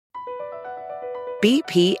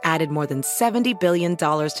BP added more than $70 billion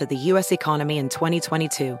to the U.S. economy in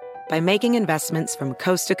 2022 by making investments from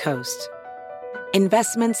coast to coast.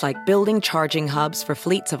 Investments like building charging hubs for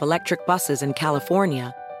fleets of electric buses in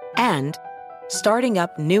California and starting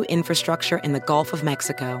up new infrastructure in the Gulf of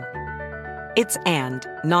Mexico. It's and,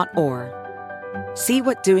 not or. See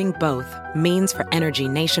what doing both means for energy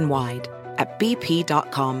nationwide at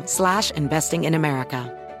bp.com/investing in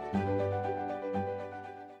America.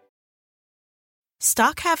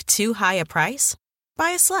 Stock have too high a price?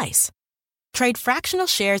 Buy a slice. Trade fractional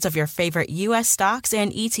shares of your favorite U.S. stocks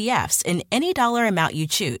and ETFs in any dollar amount you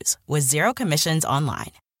choose with zero commissions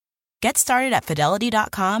online. Get started at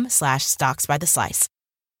Fidelity.com/stocks by the slice.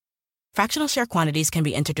 Fractional share quantities can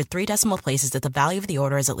be entered to 3 decimal places if the value of the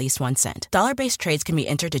order is at least 1 cent. Dollar-based trades can be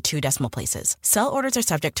entered to 2 decimal places. Sell orders are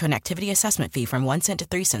subject to an activity assessment fee from 1 cent to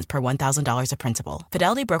 3 cents per $1,000 of principal.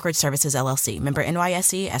 Fidelity Brokerage Services, LLC. Member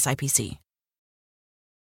NYSE, SIPC.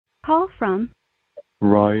 Call from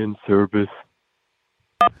Ryan Service.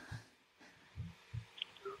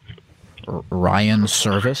 Ryan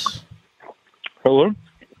Service? Hello?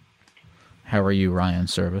 How are you, Ryan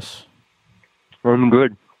Service? I'm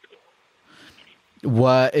good.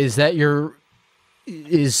 What is that your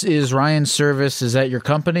is Ryan Service, is that your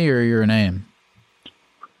company or your name?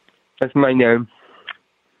 That's my name.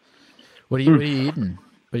 What are you eating?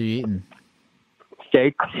 What are you eating?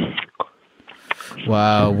 Steak.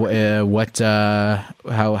 Wow,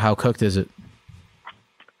 how cooked is it?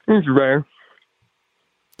 It's rare.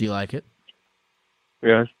 Do you like it?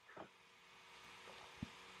 Yes.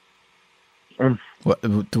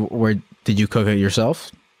 Where did you cook it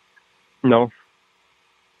yourself? No.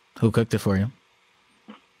 Who cooked it for you?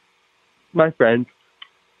 My friend.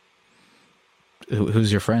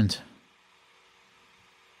 Who's your friend?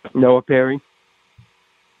 Noah Perry.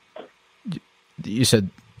 You said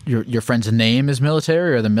your friend's name is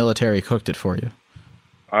military, or the military cooked it for you?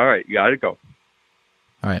 All right, you gotta go.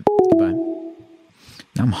 All right, goodbye.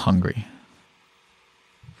 I'm hungry.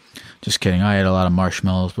 Just kidding. I ate a lot of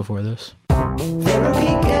marshmallows before this. Therapy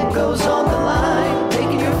Get goes on the line,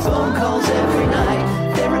 taking your phone calls every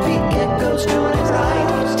night. Therapy Get goes doing it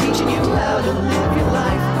right, he's teaching you how to live your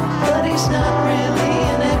life, but he's not really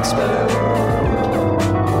an expert.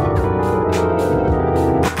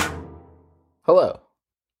 Hello,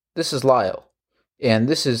 this is Lyle, and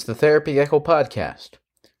this is the Therapy Echo Podcast.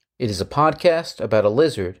 It is a podcast about a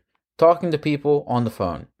lizard talking to people on the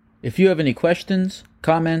phone. If you have any questions,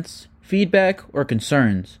 comments, feedback, or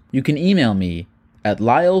concerns, you can email me at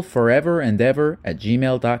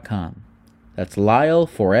lyleforeverandever@gmail.com. That's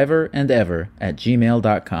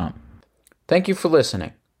lyleforeverandever@gmail.com. Thank you for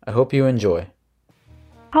listening. I hope you enjoy.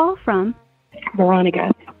 call from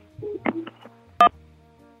Veronica.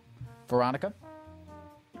 Veronica?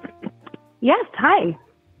 Yes, hi.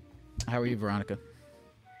 How are you, Veronica?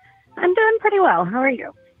 I'm doing pretty well. How are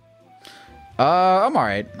you? I'm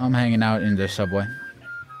alright. I'm hanging out in the subway.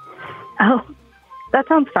 Oh, that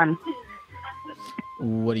sounds fun.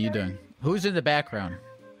 What are you doing? Who's in the background?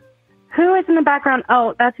 Who is in the background?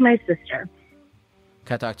 Oh, that's my sister.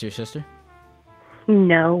 Can I talk to your sister?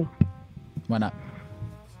 No, Why not?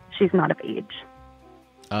 she's not of age.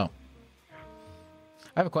 Oh.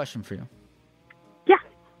 I have a question for you. Yeah,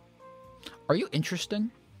 Are you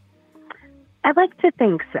interesting? I'd like to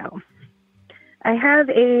think so. I have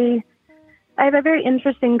a very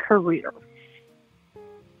interesting career.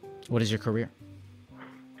 What is your career?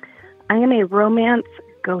 I am a romance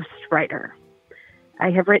ghostwriter.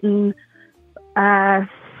 I have written,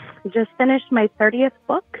 just finished my 30th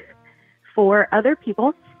book for other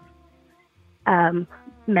people.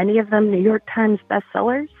 Many of them New York Times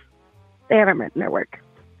bestsellers. They haven't written their work.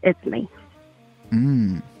 It's me.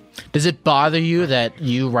 Does it bother you that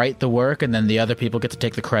you write the work and then the other people get to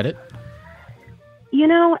take the credit? You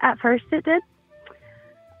know, at first it did.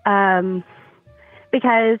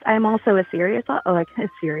 Because I'm also a serious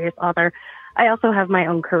author. I also have my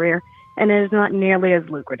own career, and it is not nearly as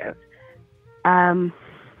lucrative.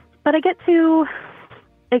 But I get to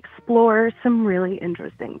explore some really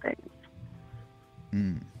interesting things.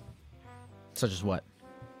 Such as what?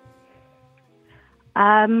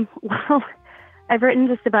 Well, I've written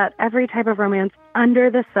just about every type of romance under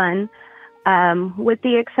the sun, with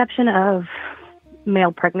the exception of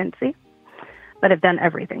male pregnancy, but I've done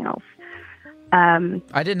everything else.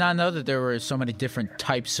 I did not know that there were so many different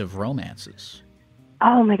types of romances.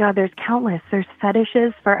 Oh my God, there's countless. There's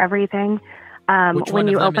fetishes for everything. Which when one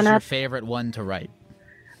you of them open is your up, favorite one to write?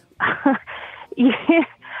 yeah.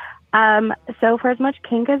 So for as much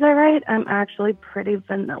kink as I write, I'm actually pretty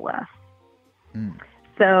vanilla.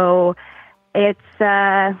 So it's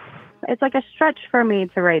it's like a stretch for me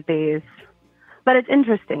to write these. But it's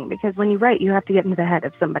interesting because when you write, you have to get into the head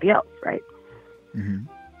of somebody else, right? Mm-hmm.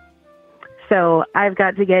 So I've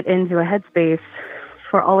got to get into a headspace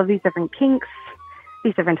for all of these different kinks,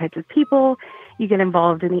 these different types of people. You get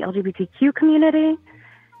involved in the LGBTQ community.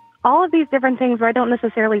 All of these different things where I don't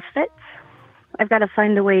necessarily fit, I've got to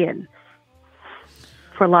find a way in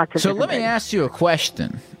for lots of So different let me things. ask you a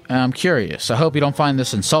question. I'm curious. I hope you don't find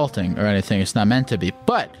this insulting or anything. It's not meant to be.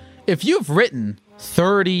 But if you've written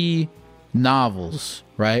 30 novels,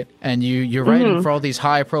 right, and you're writing for all these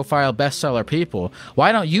high-profile bestseller people,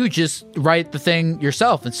 why don't you just write the thing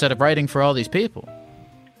yourself instead of writing for all these people?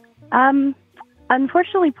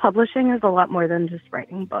 Unfortunately, publishing is a lot more than just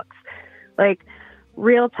writing books. Like,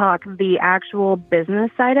 real talk, the actual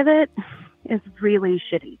business side of it is really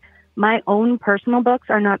shitty. My own personal books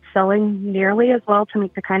are not selling nearly as well to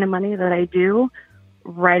make the kind of money that I do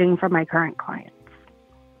writing for my current clients.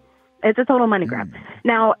 It's a total money grab.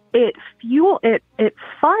 Now, it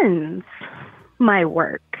funds my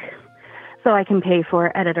work so I can pay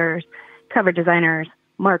for editors, cover designers,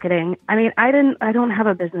 marketing. I mean, I don't have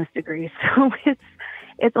a business degree, so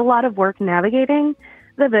it's a lot of work navigating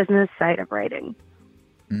the business side of writing.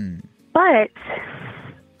 But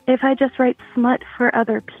if I just write smut for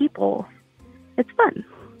other people, it's fun.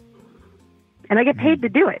 And I get paid to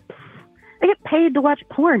do it. I get paid to watch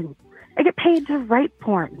porn. I get paid to write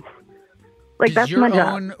porn. Like, that's my job. Does your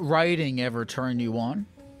own writing ever turn you on?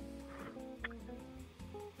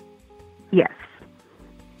 Yes.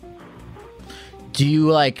 Do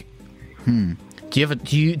you like? Do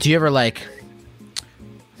you ever like?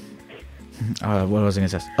 What was I going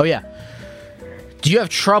to say? Oh yeah. Do you have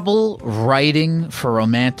trouble writing for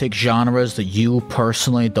romantic genres that you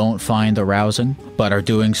personally don't find arousing, but are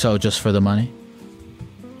doing so just for the money?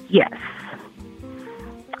 Yes.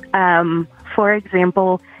 For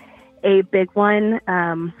example, a big one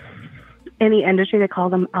in the industry, they call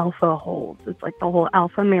them alpha holes. It's like the whole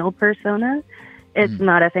alpha male persona. It's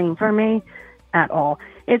not a thing for me at all.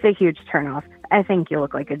 It's a huge turnoff. I think you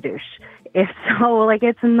look like a douche. It's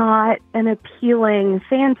not an appealing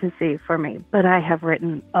fantasy for me, but I have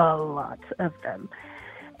written a lot of them.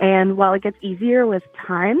 And while it gets easier with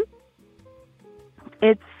time,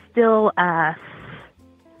 it's still, my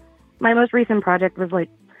most recent project was like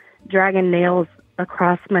dragging nails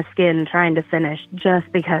across my skin trying to finish just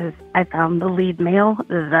because I found the lead male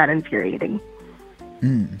that infuriating.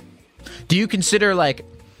 Do you consider like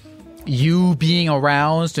you being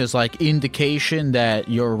aroused as like indication that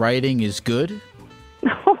your writing is good?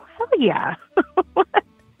 Oh, hell yeah.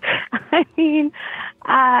 I mean,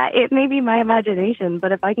 it may be my imagination,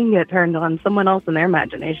 but if I can get turned on, someone else in their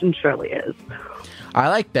imagination surely is. I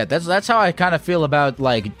like that. That's how I kind of feel about,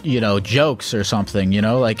 like, jokes or something,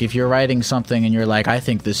 like if you're writing something and you're like, I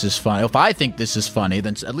think this is funny. If I think this is funny,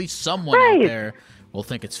 then at least someone out there will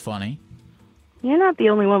think it's funny. You're not the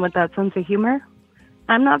only one with that sense of humor.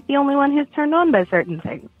 I'm not the only one who's turned on by certain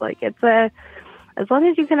things. Like, as long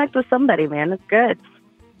as you connect with somebody, man, it's good.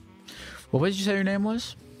 Well, what did you say your name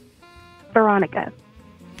was? Veronica.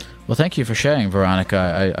 Well, thank you for sharing,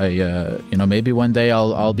 Veronica. I maybe one day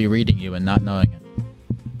I'll be reading you and not knowing it.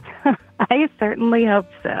 I certainly hope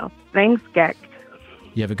so. Thanks, Geck.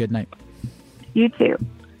 You have a good night. You too.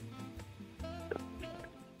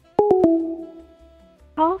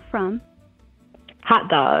 Call from Hot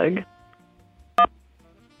dog.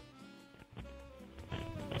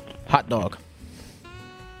 Hot dog.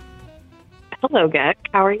 Hello, Geck.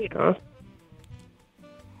 How are you?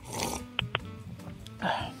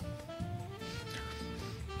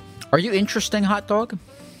 Are you interesting, hot dog?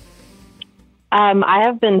 I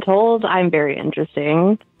have been told I'm very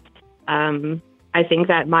interesting. I think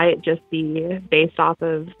that might just be based off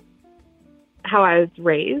of how I was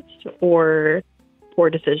raised or poor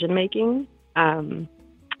decision making.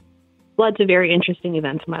 Led to very interesting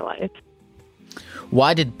events in my life.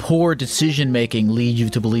 Why did poor decision making lead you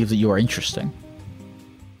to believe that you are interesting?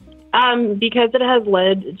 Because it has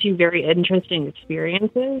led to very interesting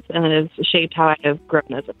experiences and it has shaped how I have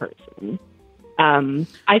grown as a person.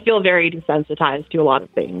 I feel very desensitized to a lot of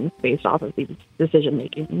things based off of these decision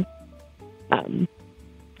making.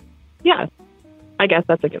 Yeah, I guess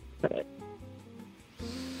that's a good way to put it.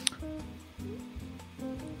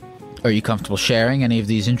 Are you comfortable sharing any of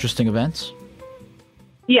these interesting events?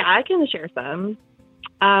 Yeah, I can share some.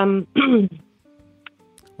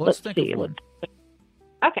 Let's think of one.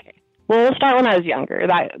 Okay. Well, we'll start when I was younger.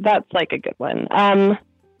 That's like a good one.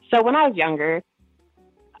 So when I was younger,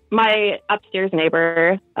 my upstairs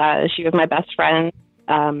neighbor, she was my best friend.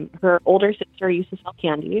 Her older sister used to sell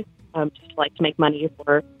candy, just to make money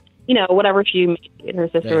for whatever she made. Her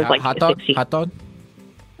sister was like hot dog? 16. Hot dog?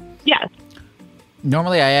 Yes.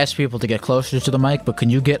 Normally I ask people to get closer to the mic, but can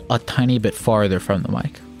you get a tiny bit farther from the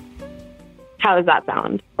mic? How does that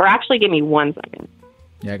sound? Or actually, give me 1 second.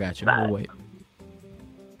 Yeah, I got you. We'll wait.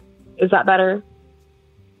 Is that better?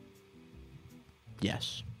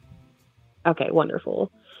 Yes. Okay,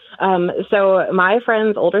 wonderful. So my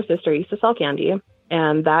friend's older sister used to sell candy,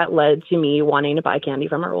 and that led to me wanting to buy candy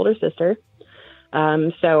from her older sister.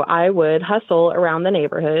 So I would hustle around the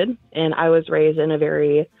neighborhood, and I was raised in a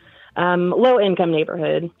very low-income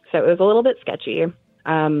neighborhood, so it was a little bit sketchy.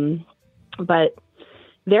 But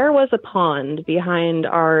there was a pond behind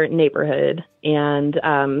our neighborhood, and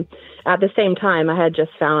at the same time, I had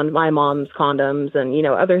just found my mom's condoms and,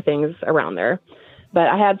 other things around there. But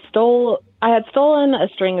I had stolen a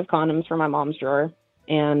string of condoms from my mom's drawer,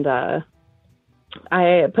 and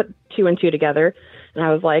I put 2 and 2 together, and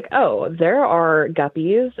I was like, oh, there are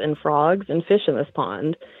guppies and frogs and fish in this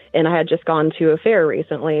pond. And I had just gone to a fair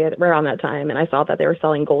recently around that time, and I saw that they were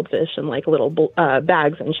selling goldfish in like little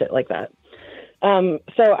bags and shit like that.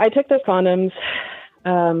 So I took those condoms.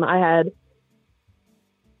 I had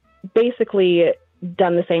basically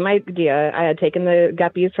done the same idea. I had taken the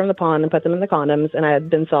guppies from the pond and put them in the condoms, and I had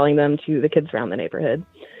been selling them to the kids around the neighborhood.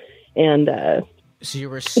 And so you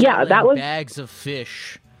were selling bags of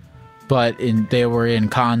fish, but they were in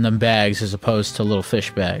condom bags as opposed to little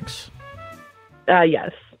fish bags.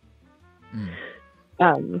 Yes.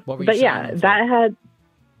 But yeah, that had.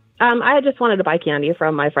 I just wanted to buy candy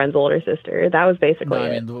from my friend's older sister. That was basically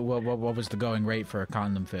it. What was the going rate for a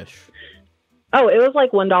condom fish? Oh, it was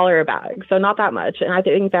like $1 a bag, so not that much, and I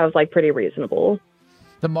think that was like pretty reasonable.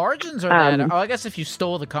 The margins are bad. I guess if you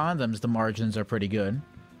stole the condoms, the margins are pretty good.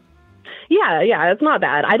 Yeah, it's not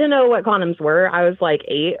bad. I didn't know what condoms were. I was like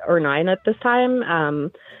 8 or 9 at this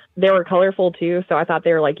time. They were colorful too, so I thought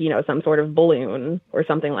they were like, some sort of balloon or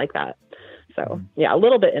something like that. So yeah, a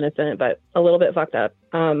little bit innocent, but a little bit fucked up.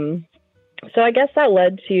 So I guess that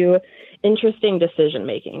led to interesting decision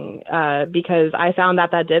making, because I found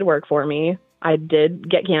that did work for me. I did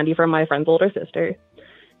get candy from my friend's older sister,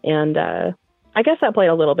 and I guess that played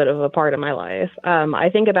a little bit of a part in my life. I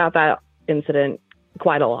think about that incident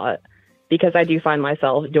quite a lot because I do find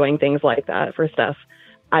myself doing things like that for stuff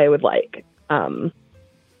I would like. But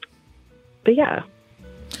yeah.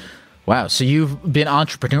 Wow, so you've been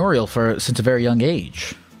entrepreneurial since a very young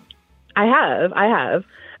age. I have.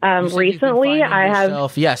 Recently, I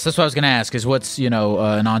have. Yes, that's what I was going to ask. Is what's an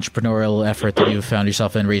entrepreneurial effort that you've found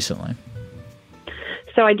yourself in recently?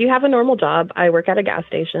 So I do have a normal job. I work at a gas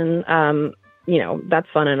station. That's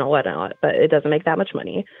fun and whatnot, but it doesn't make that much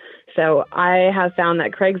money. So I have found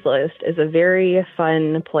that Craigslist is a very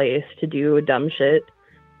fun place to do dumb shit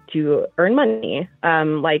to earn money.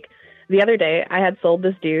 Like the other day, I had sold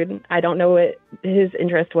this dude. I don't know what his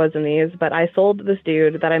interest was in these, but I sold this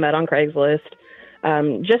dude that I met on Craigslist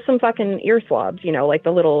just some fucking ear swabs, like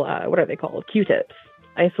the little, what are they called? Q-tips.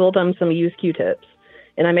 I sold him some used Q-tips,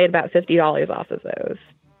 and I made about $50 off of those.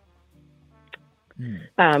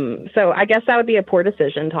 So I guess that would be a poor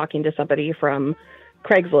decision talking to somebody from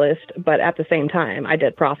Craigslist, but at the same time, I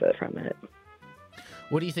did profit from it.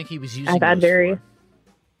 What do you think he was using those for?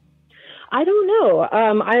 I don't know.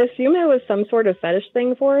 I assume it was some sort of fetish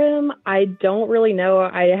thing for him. I don't really know.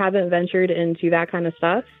 I haven't ventured into that kind of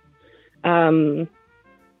stuff. I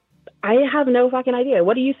have no fucking idea.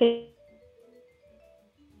 What do you think?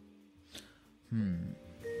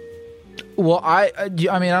 Well, I mean,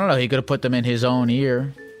 I don't know. He could have put them in his own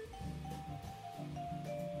ear.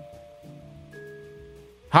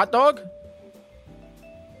 Hot dog?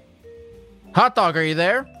 Hot dog, are you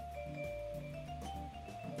there?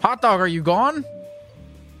 Hot dog, are you gone?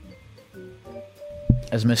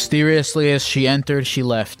 As mysteriously as she entered, she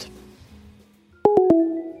left.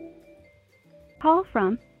 Call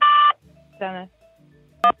from Dennis.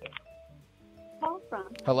 Call from.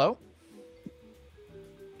 Hello?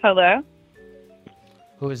 Hello?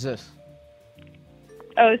 Who is this?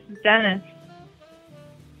 Oh, this is Dennis.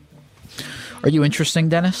 Are you interesting,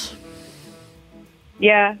 Dennis?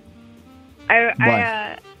 Yeah. I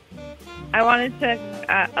wanted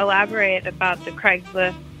to elaborate about the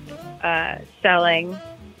Craigslist selling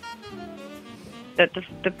that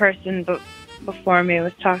the person before me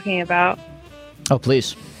was talking about. Oh,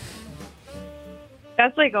 please.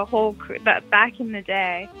 That's like a whole... back in the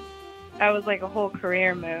day, that was like a whole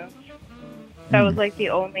career move. That was like the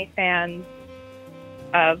OnlyFans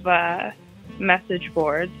of message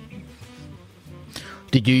boards.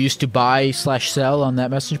 Did you used to buy/sell on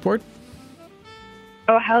that message board?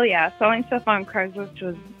 Oh, hell yeah. Selling stuff on Craigslist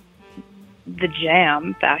was the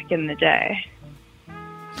jam back in the day.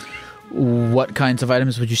 What kinds of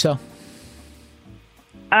items would you sell?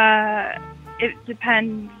 It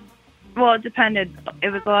depends. Well, it depended. It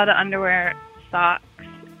was a lot of underwear, socks.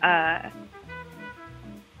 I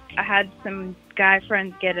had some guy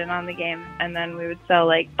friends get in on the game, and then we would sell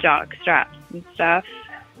like jock straps and stuff.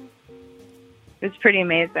 It was pretty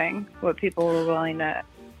amazing what people were willing to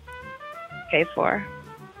pay for.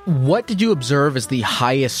 What did you observe as the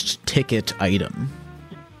highest ticket item?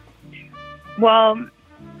 Well,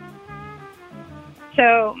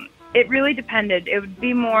 so it really depended. It would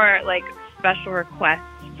be more like special requests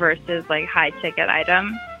versus like high ticket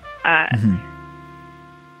item.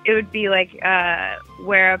 It would be like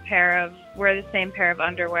wear the same pair of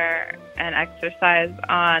underwear and exercise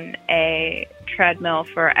on a treadmill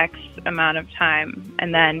for X amount of time,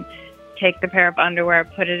 and then take the pair of underwear,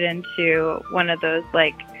 put it into one of those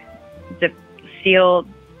like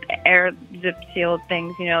air zip sealed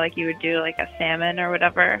things, you know, like you would do like a salmon or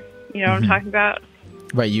whatever. You know what I'm talking about?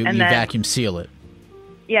 Right, you then, vacuum seal it.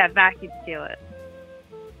 Yeah, vacuum seal it.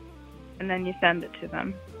 And then you send it to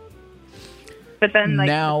them. But then, like,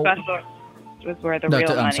 now, the special was where the real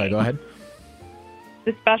money... I'm sorry, go ahead.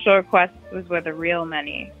 The special request was where the real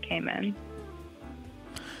money came in.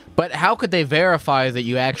 But how could they verify that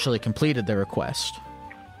you actually completed the request?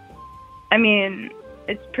 I mean,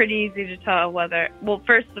 it's pretty easy to tell whether... Well,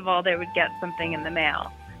 first of all, they would get something in the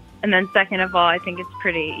mail. And then second of all, I think it's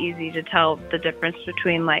pretty easy to tell the difference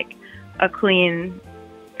between, like, a clean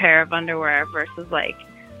pair of underwear versus, like,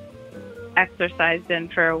 exercised in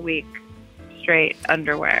for a week straight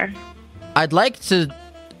underwear. I think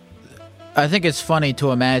it's funny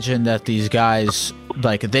to imagine that these guys,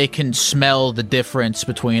 like, they can smell the difference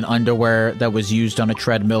between underwear that was used on a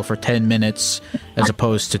treadmill for 10 minutes as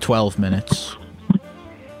opposed to 12 minutes.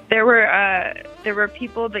 There were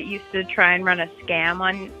people that used to try and run a scam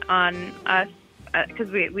on us,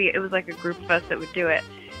 because it was like a group of us that would do it,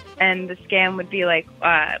 and the scam would be like,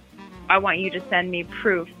 I want you to send me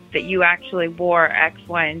proof that you actually wore X,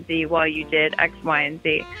 Y, and Z while you did X, Y, and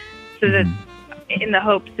Z, so that in the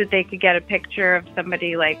hopes that they could get a picture of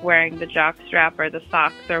somebody like wearing the jock strap or the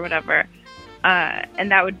socks or whatever,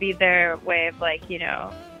 and that would be their way of, like, you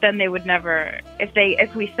know, then they would never,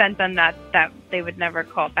 if we sent them that they would never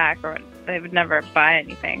call back, or they would never buy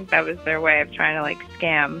anything. That was their way of trying to, like,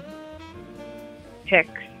 scam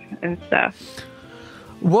pics and stuff.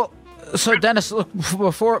 Well, so Dennis, look,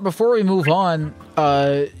 before we move on,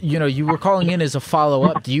 you know, you were calling in as a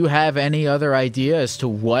follow-up. Do you have any other idea as to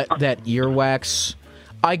what that earwax...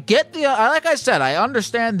 I get like I said, I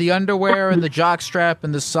understand the underwear and the jockstrap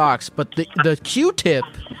and the socks, but the Q-tip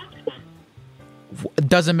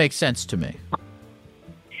doesn't make sense to me.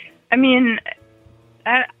 I mean,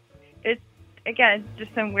 it's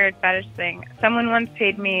just some weird fetish thing. Someone once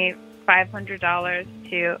paid me $500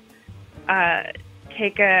 to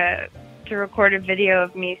record a video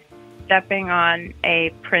of me stepping on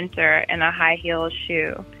a printer in a high heel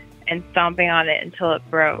shoe and stomping on it until it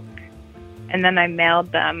broke. And then I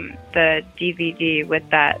mailed them the DVD with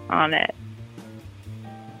that on it.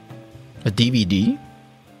 A DVD?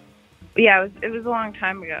 Yeah, it was a long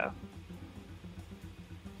time ago.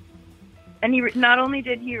 And not only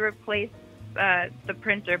did he replace the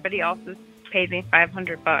printer, but he also paid me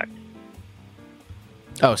 $500.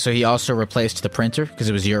 Oh, so he also replaced the printer because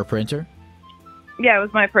it was your printer? Yeah, it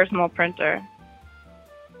was my personal printer.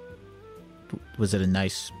 Was it a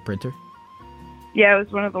nice printer? Yeah, it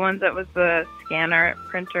was one of the ones that was the scanner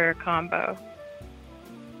printer combo.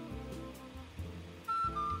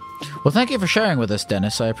 Well, thank you for sharing with us,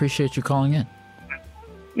 Dennis. I appreciate you calling in.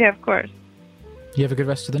 Yeah, of course. You have a good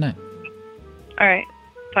rest of the night. All right.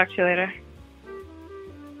 Talk to you later.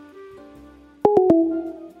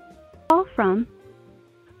 Call from...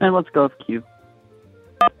 And let's go with Q.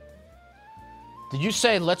 Did you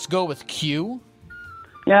say let's go with Q?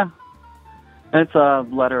 Yeah. It's a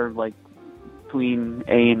letter, like, between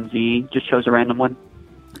A and Z. Just chose a random one.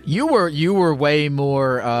 You were way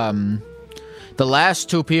more, the last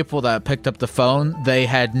two people that picked up the phone,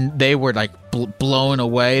 they were like blown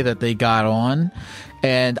away that they got on.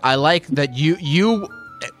 And I like that you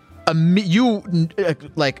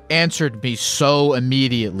like answered me so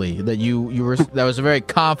immediately that you were, that was a very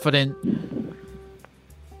confident,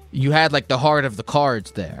 you had like the heart of the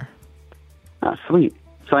cards there. Ah, sweet.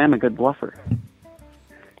 So I am a good bluffer.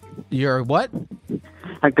 You're what?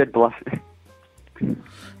 A good bluffer.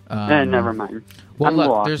 Never mind. Well,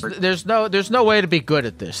 look, there's no way to be good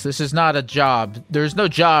at this. This is not a job. There's no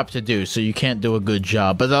job to do, so you can't do a good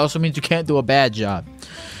job. But that also means you can't do a bad job.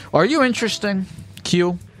 Are you interesting,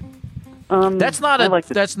 Q? That's not a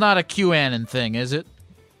QAnon thing, is it?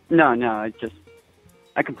 No, it's just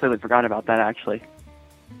I completely forgot about that, actually.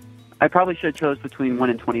 I probably should have chose between 1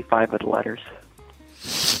 and 25 of the letters.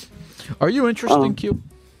 Are you interested in Q?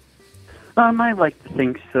 I like to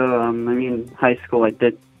think so. I mean, high school, I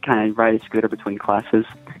did kind of ride a scooter between classes.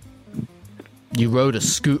 You rode a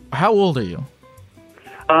scooter. How old are you?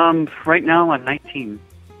 Right now, I'm 19.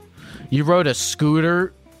 You rode a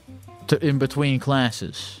scooter in between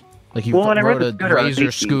classes? Like you Well, when I rode rode the a scooter, I was Razor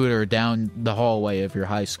 18. scooter down the hallway of your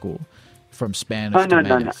high school from Spanish Oh, to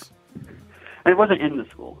no. Math. It wasn't in the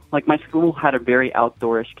school. Like, my school had a very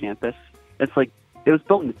outdoorish campus. It's like, it was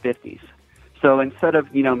built in the 50s. So instead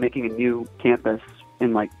of, making a new campus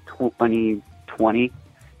in, like, 2020,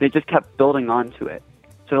 they just kept building onto it.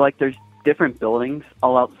 So, like, there's different buildings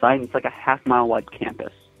all outside, and it's like a half-mile-wide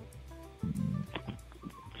campus.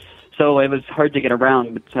 So it was hard to get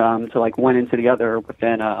around, but to, like, one into the other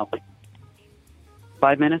within, like,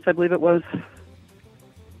 5 minutes, I believe it was.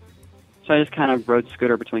 So I just kind of rode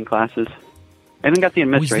scooter between classes. I even got the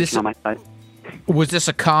administration on my side. Was this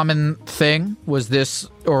a common thing? Was this,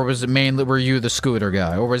 or was it mainly, were you the scooter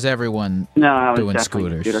guy, or was everyone No, I was doing definitely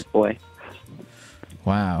a scooters? scooter boy.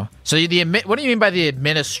 Wow. So what do you mean by the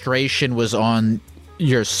administration was on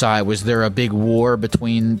your side? Was there a big war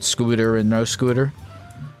between scooter and no scooter?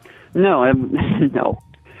 No, no.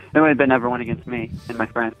 It would have been everyone against me and my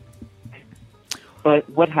friend. But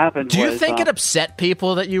what happened Do was... you think it upset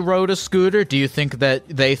people that you rode a scooter? Do you think that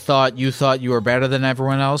they thought you were better than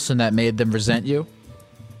everyone else and that made them resent you?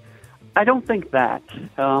 I don't think that.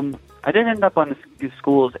 I did end up on the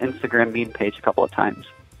school's Instagram meme page a couple of times.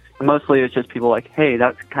 And mostly it was just people like, hey,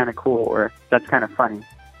 that's kind of cool, or that's kind of funny.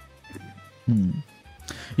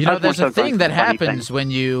 You know, there's a thing that happens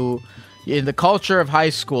when you... In the culture of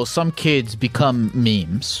high school, some kids become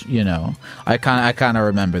memes, I kind of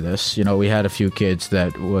remember this. We had a few kids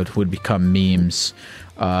that would become memes.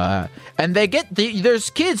 And they get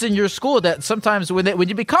there's kids in your school that sometimes when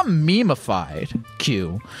you become memeified,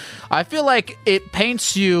 Q, I feel like it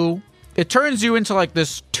turns you into like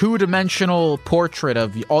this two-dimensional portrait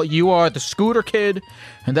of you are the scooter kid,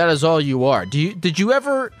 and that is all you are. Did you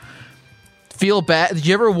ever feel bad? Did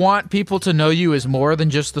you ever want people to know you as more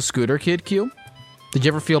than just the scooter kid, Q? Did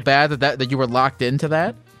you ever feel bad that you were locked into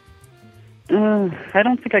that? I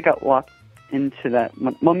don't think I got locked into that.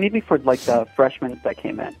 Well, maybe for like the freshmen that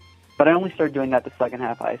came in. But I only started doing that the second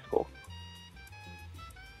half of high school.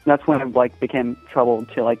 That's when it became trouble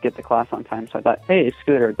to get to class on time. So I thought, hey,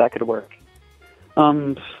 scooter, that could work.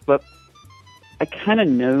 But I kind of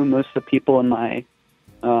know most of the people in my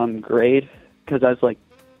grade because I was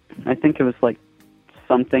I think it was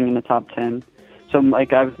something in the top 10. So I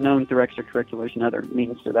was known through extracurriculars and other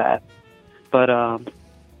means to that. But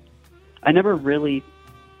I never really,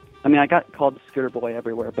 I got called scooter boy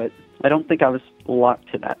everywhere, but I don't think I was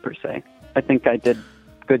locked to that per se. I think I did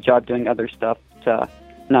a good job doing other stuff to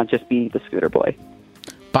not just be the scooter boy.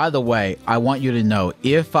 By the way, I want you to know,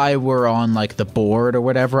 if I were on the board or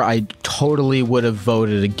whatever, I totally would have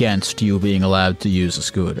voted against you being allowed to use a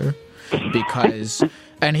scooter. Because,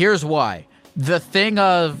 and here's why. The thing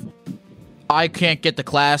of I can't get to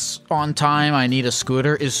class on time, I need a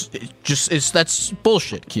scooter that's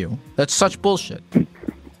bullshit, Q. That's such bullshit.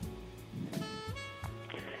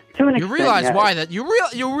 You realize why that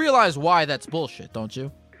you realize why that's bullshit, don't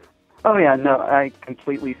you? Oh yeah, no, I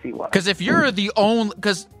completely see why. Because if you're the only,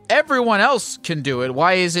 because everyone else can do it,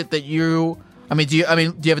 why is it that you? Do you have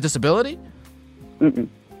a disability? Mm-mm.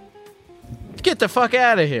 Get the fuck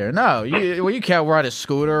out of here! No, you can't ride a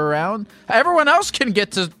scooter around. Everyone else can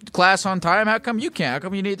get to class on time. How come you can't? How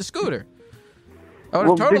come you need the scooter? I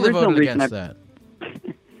would have totally voted against that.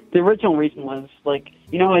 The original reason was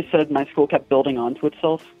I said my school kept building onto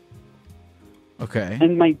itself. Okay.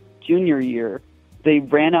 In my junior year, they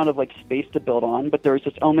ran out of space to build on, but there was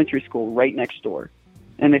this elementary school right next door,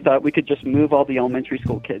 and they thought we could just move all the elementary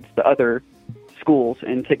school kids to other schools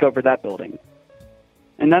and take over that building.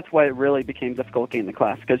 And that's why it really became difficult getting the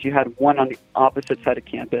class, because you had one on the opposite side of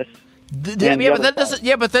campus. But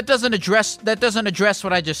that doesn't address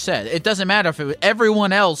what I just said. It doesn't matter if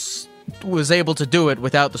everyone else was able to do it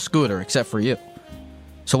without the scooter, except for you.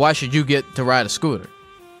 So why should you get to ride a scooter?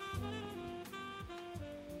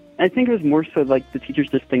 I think it was more so the teachers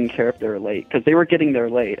just didn't care if they were late, because they were getting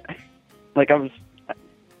there late. It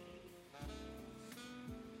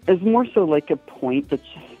was more so a point that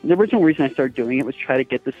the original reason I started doing it was try to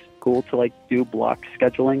get the school to do block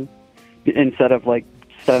scheduling instead of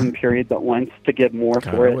 7 periods at once to get more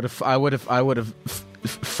for it. I would have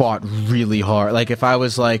fought really hard. If I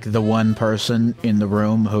was the one person in the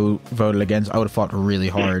room who voted against, I would have fought really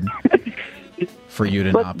hard for you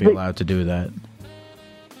to not be allowed to do that.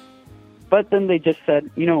 But then they just said,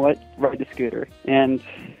 you know what, ride the scooter. And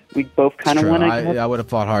we both kind of went ahead. I would have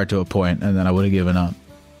fought hard to a point, and then I would have given up.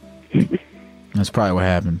 That's probably what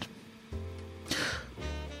happened.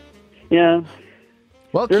 Yeah.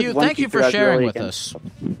 Well, Q, thank you for sharing with us.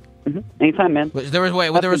 Mm-hmm. Anytime, man. There was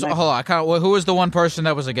hold on. Who was the one person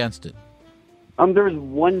that was against it? There was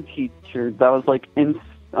one teacher that was like it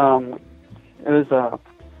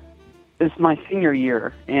was my senior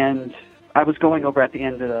year, and I was going over at the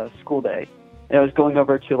end of the school day. I was going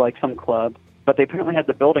over to like some club, but they apparently had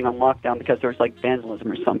the building on lockdown because there was like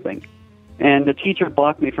vandalism or something. And the teacher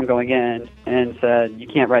blocked me from going in and said, you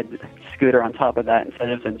can't ride the scooter on top of that, and said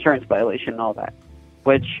it was an insurance violation and all that,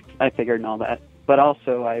 which I figured and all that. But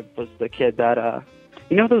also I was the kid that,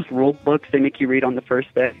 you know those rule books they make you read on the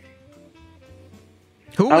first day?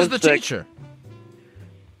 Who was the teacher?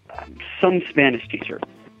 Some Spanish teacher.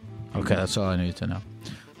 Okay, that's all I need to know.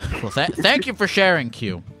 Well, thank you for sharing,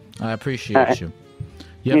 Q. I appreciate you.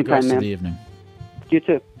 You have a good rest of the evening. You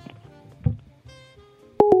too.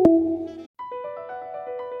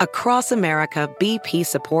 Across America, BP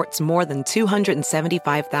supports more than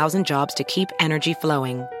 275,000 jobs to keep energy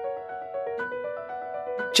flowing.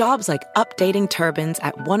 Jobs like updating turbines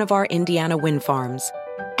at one of our Indiana wind farms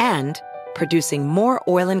and producing more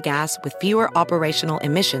oil and gas with fewer operational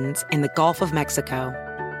emissions in the Gulf of Mexico.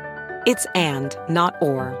 It's and, not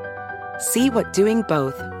or. See what doing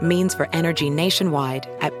both means for energy nationwide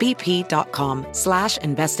at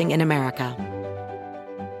bp.com/investing in America.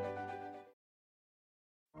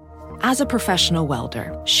 As a professional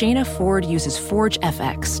welder, Shayna Ford uses Forge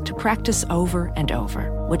FX to practice over and over,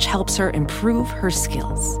 which helps her improve her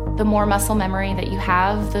skills. The more muscle memory that you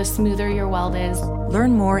have, the smoother your weld is.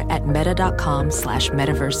 Learn more at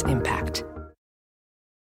meta.com/metaverse impact.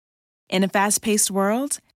 In a fast-paced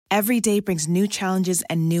world, every day brings new challenges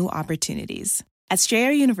and new opportunities. At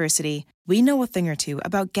Strayer University, we know a thing or two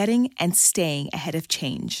about getting and staying ahead of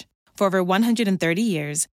change. For over 130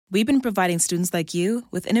 years, we've been providing students like you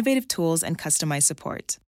with innovative tools and customized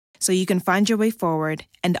support, so you can find your way forward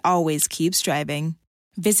and always keep striving.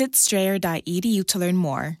 Visit strayer.edu to learn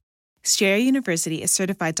more. Strayer University is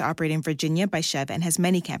certified to operate in Virginia by Chev and has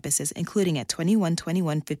many campuses, including at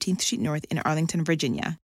 2121 15th Street North in Arlington,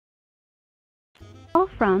 Virginia. Call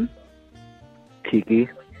from Tiki.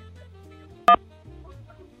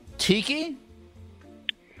 Tiki?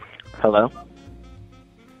 Hello?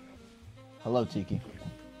 Hello, Tiki.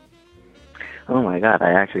 Oh my god,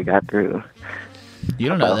 I actually got through. You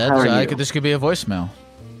don't know that. This could be a voicemail.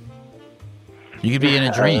 You could be in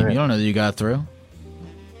a dream. You don't know that you got through.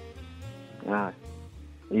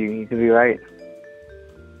 You could be right.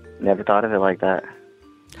 Never thought of it like that.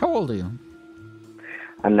 How old are you?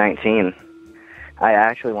 I'm 19. I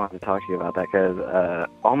actually wanted to talk to you about that because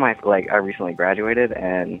I recently graduated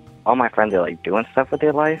and all my friends are like doing stuff with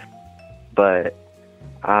their life, but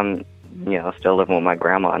I'm, still living with my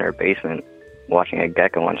grandma in her basement watching a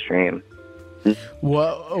gecko on stream.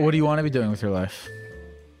 What do you want to be doing with your life?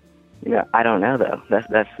 Yeah, I don't know though.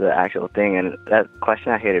 That's the actual thing, and that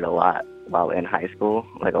question I hated a lot while in high school.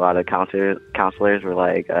 Like a lot of counselors were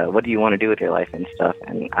like, "What do you want to do with your life and stuff?"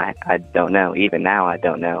 And I don't know. Even now, I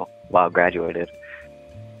don't know. While graduated.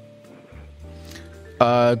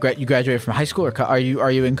 You graduated from high school, or are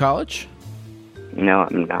you in college? No,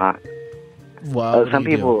 I'm not. Well, some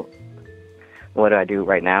people. What do I do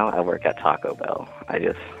right now? I work at Taco Bell.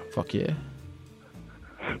 Fuck yeah.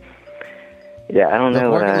 Yeah, I don't know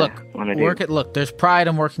what I want to do. Look, there's pride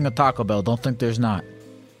in working at Taco Bell. Don't think there's not.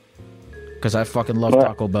 Because I fucking love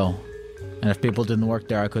Taco Bell. And if people didn't work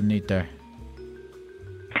there, I couldn't eat there.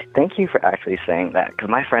 Thank you for actually saying that, because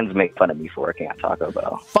my friends make fun of me for working at Taco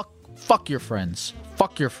Bell. Fuck your friends.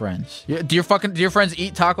 Fuck your friends. Do your friends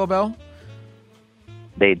eat Taco Bell?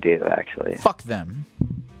 They do, actually. Fuck them.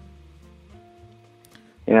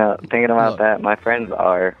 Thinking about that, my friends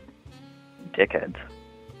are dickheads.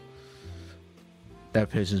 That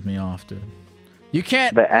pisses me off, dude. You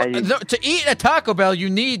can't... to eat at Taco Bell, you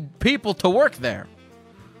need people to work there.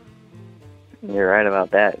 You're right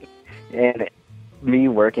about that. And me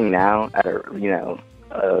working now at a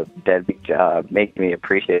deadbeat job makes me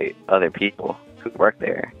appreciate other people who work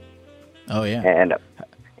there. Oh, yeah. And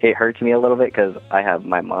it hurts me a little bit because I have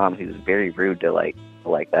my mom who's very rude to like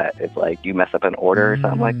that. It's like you mess up an order or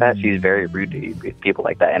something like that. She's very rude to people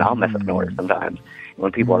like that, and I'll mess up an order sometimes.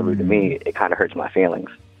 When people are rude to me, it kind of hurts my feelings.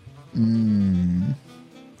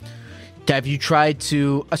 Have you tried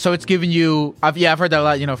to? So it's given you. I've heard that a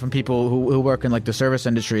lot. From people who work in like the service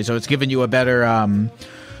industry. So it's given you a better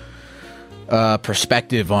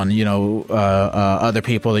perspective on other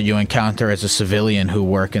people that you encounter as a civilian who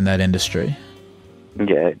work in that industry.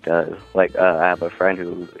 Yeah, it does. Like, I have a friend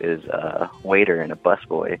who is a waiter and a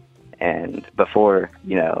busboy, and before,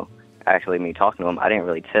 actually me talking to him, I didn't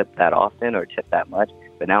really tip that often or tip that much,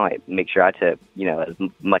 but now I make sure I tip, as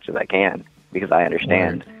much as I can, because I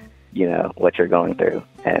understand, what you're going through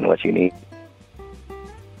and what you need.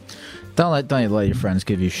 Don't let your friends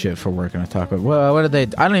give you shit for working at Taco Bell. Well, what do they?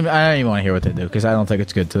 I don't even want to hear what they do, because I don't think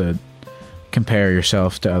it's good to compare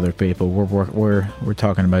yourself to other people. We're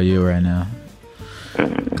talking about you right now.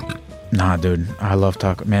 Nah, dude, I love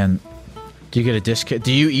taco. Man, do you get a discount?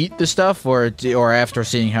 Do you eat the stuff, or after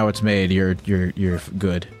seeing how it's made, you're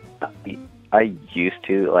good? I used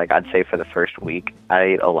to, I'd say for the first week, I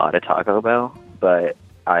ate a lot of Taco Bell, but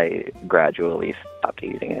I gradually stopped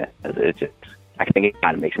eating it. I think it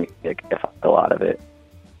kind of makes me sick if I eat a lot of it.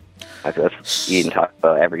 I just eating Taco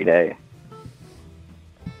Bell every day.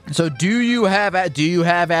 So do you have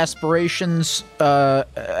aspirations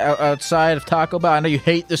outside of Taco Bell? I know you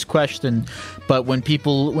hate this question, but when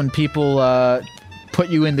people put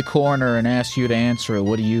you in the corner and ask you to answer it,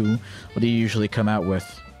 what do you usually come out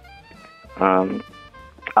with?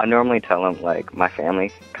 I normally tell them, my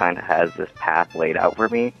family kind of has this path laid out for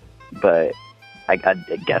me, but I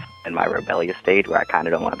guess in my rebellious stage where I kind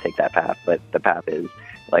of don't want to take that path, but the path is,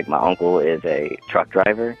 my uncle is a truck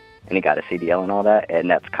driver, and he got a CDL and all that, and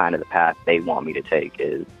that's kind of the path they want me to take,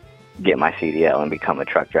 is get my CDL and become a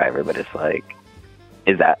truck driver, but it's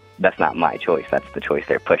that's not my choice, that's the choice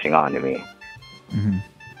they're pushing on to me. Mm-hmm.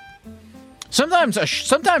 Sometimes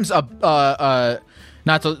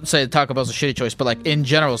not to say Taco Bell's a shitty choice, but in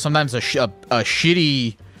general, sometimes a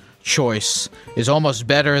shitty choice is almost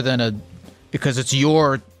better than because it's a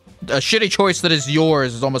shitty choice that is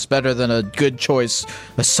yours is almost better than a good choice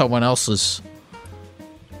that's someone else's.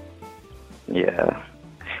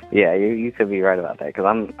 Yeah, you could be right about that, because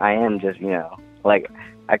I am just,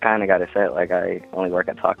 I kind of got to say it, I only work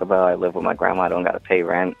at Taco Bell, I live with my grandma, I don't got to pay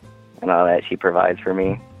rent and all that, she provides for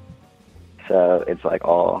me. So it's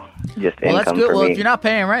all just income that's good. for Well, me. if you're not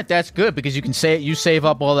paying rent, that's good, because you can save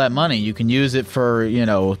up all that money. You can use it for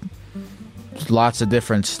lots of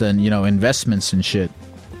difference than investments and shit.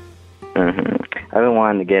 Mm-hmm. I've been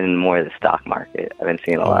wanting to get in more of the stock market. I've been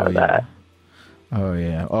seeing a lot of that. Oh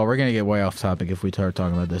yeah. Oh, we're gonna get way off topic if we start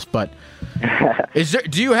talking about this. But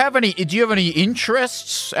do you have any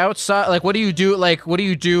interests outside? What do you do? What do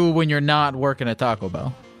you do when you're not working at Taco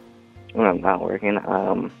Bell? When I'm not working,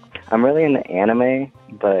 I'm really into anime,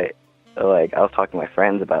 but I was talking to my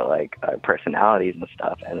friends about our personalities and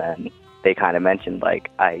stuff, and then they kind of mentioned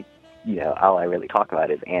all I really talk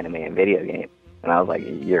about is anime and video games, and I was like,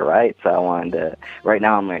 you're right. So I wanted to. Right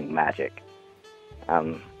now, I'm learning Magic.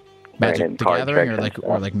 Magic the Gathering,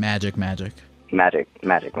 or Magic. Magic,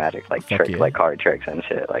 tricks, yeah. card tricks and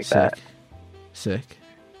shit like that. Sick.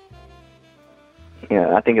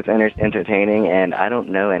 I think it's entertaining, and I don't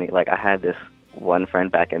know any. I had this one friend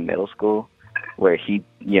back in middle school where he,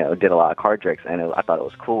 did a lot of card tricks, and I thought it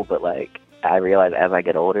was cool. But I realized as I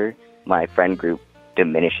get older, my friend group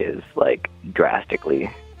diminishes drastically.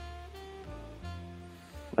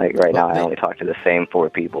 Right now, I only talk to the same 4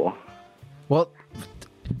 people. Well,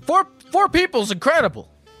 four people's incredible.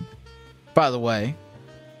 By the way,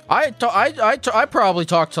 I probably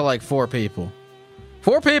talk to 4 people.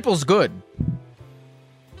 4 people's good.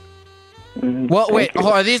 Well, wait,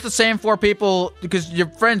 are these the same 4 people? Because your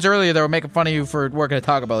friends earlier, they were making fun of you for working at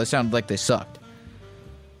Taco Bell. They sounded like they sucked.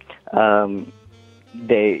 It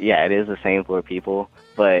is the same 4 people,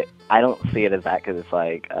 but I don't see it as that, because it's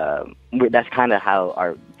that's kind of how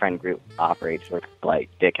our friend group operates. We're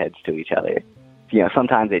dickheads to each other.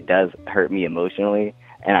 Sometimes it does hurt me emotionally,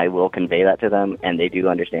 and I will convey that to them, and they do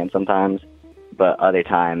understand sometimes. But other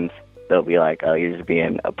times, they'll be like, oh, you're just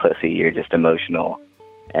being a pussy, you're just emotional,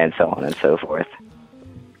 and so on and so forth.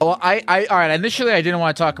 Well, all right. Initially, I didn't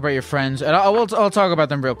want to talk about your friends, and I'll talk about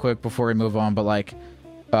them real quick before we move on. But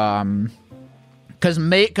because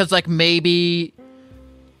maybe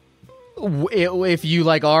if you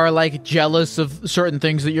are jealous of certain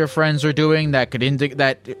things that your friends are doing, that could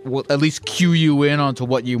that will at least cue you in onto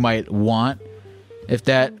what you might want. If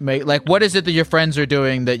that what is it that your friends are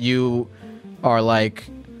doing that you are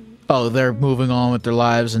oh, they're moving on with their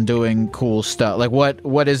lives and doing cool stuff?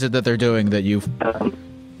 What is it that they're doing that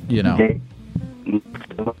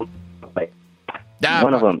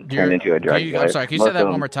one of them turned into a drug dealer. I'm sorry, can you say that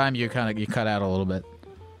one more time? You cut out a little bit.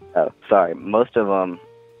 Oh, sorry. Most of them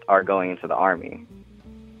are going into the Army.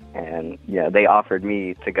 And, they offered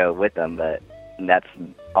me to go with them, but that's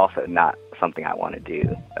also not something I want to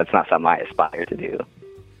do. That's not something I aspire to do.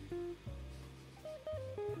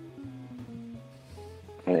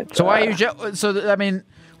 And so why are you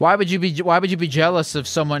Why would you be jealous of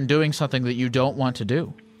someone doing something that you don't want to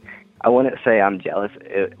do? I wouldn't say I'm jealous.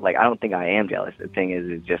 I don't think I am jealous. The thing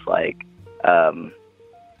is just like,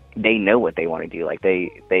 they know what they want to do. Like they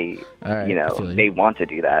right, they want to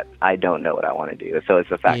do that. I don't know what I want to do. So it's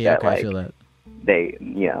the fact that I feel that.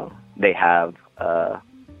 they have a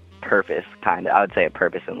purpose, kind of. I would say a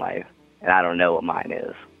purpose in life, and I don't know what mine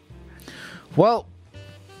is. Well,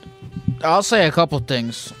 I'll say a couple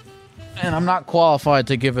things, and I'm not qualified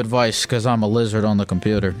to give advice because I'm a lizard on the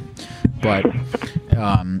computer, but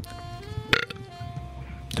I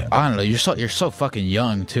don't know. You're so fucking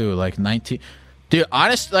young too, like 19. Dude,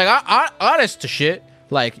 honest to shit.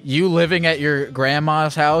 Like you living at your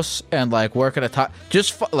grandma's house and like working at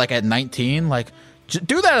like at 19, like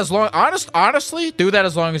do that as long. Honestly, do that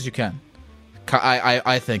as long as you can.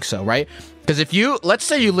 I think so, right? Because if let's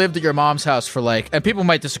say you lived at your mom's house for like, and people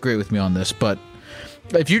might disagree with me on this, but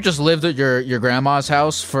if you just lived at your grandma's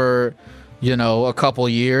house for, a couple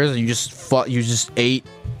years and you just ate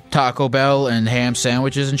Taco Bell and ham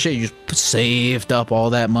sandwiches and shit, you just saved up all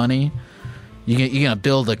that money. You're gonna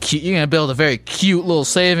build a very cute little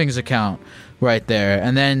savings account right there,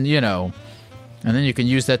 and then you can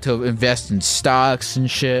use that to invest in stocks and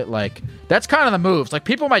shit. Like that's kind of the moves. Like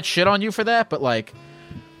people might shit on you for that, but like,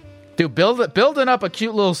 dude, building up a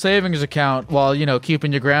cute little savings account while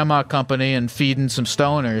keeping your grandma company and feeding some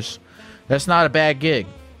stoners, that's not a bad gig.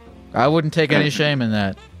 I wouldn't take any shame in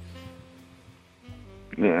that.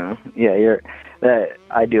 Yeah,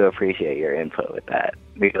 I do appreciate your input with that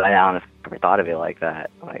because I honestly never thought of it like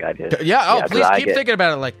that. Like I did. Please keep thinking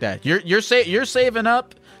about it like that. You're saving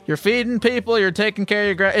up. You're feeding people. You're taking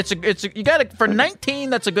care of your you got it for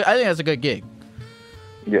 19. I think that's a good gig.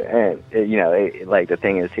 Yeah, and like the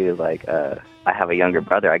thing is too is like I have a younger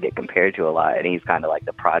brother I get compared to a lot, and he's kind of like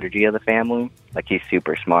the prodigy of the family. Like he's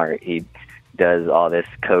super smart. He does all this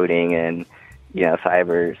coding and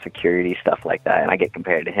cyber security stuff like that, and I get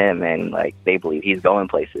compared to him, and like they believe he's going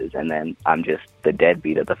places, and then I'm just the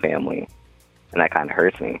deadbeat of the family, and that kind of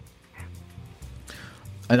hurts me.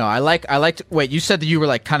 I know. I like. Wait, you said that you were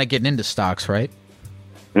like kind of getting into stocks, right?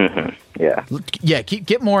 Mm-hmm. Yeah. Yeah.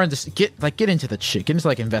 Get more into get into the shit. Get into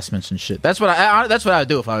like investments and shit. That's what I would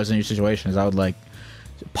do if I was in your situation. Is I would like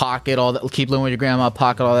pocket all that, keep living with your grandma,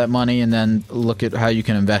 pocket all that money, and then look at how you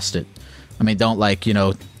can invest it. I mean, don't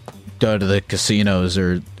go to the casinos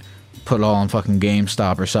or put it all on fucking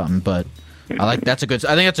GameStop or something, but I think that's a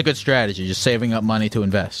good strategy, just saving up money to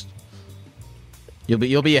invest.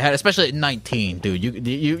 You'll be ahead, especially at 19, dude.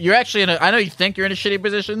 You're actually I know you think you're in a shitty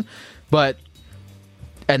position, but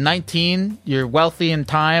at 19, you're wealthy in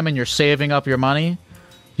time and you're saving up your money.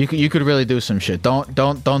 You could really do some shit.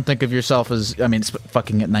 Don't think of yourself as, I mean, it's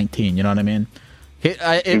fucking at 19, you know what I mean?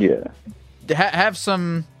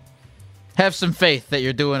 Have some faith that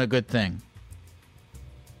you're doing a good thing.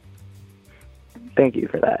 Thank you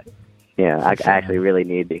for that. Yeah, I actually really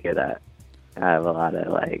need to hear that. I have a lot of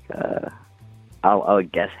like, I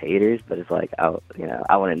would guess haters, but it's like, I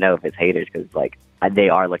want to know if it's haters because like they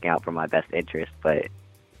are looking out for my best interest, but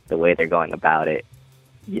the way they're going about it,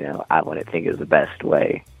 I wouldn't think is the best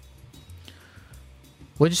way.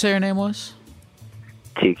 What'd you say your name was?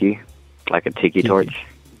 Tiki, like a tiki torch.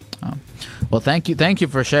 Oh. Well, thank you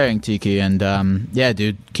for sharing, Tiki, and yeah,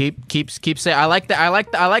 dude, keep saying. I like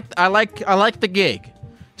the gig,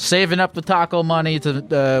 saving up the taco money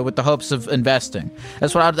to with the hopes of investing.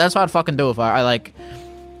 That's what I'd fucking do if I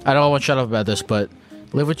don't want to shut up about this, but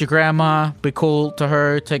live with your grandma, be cool to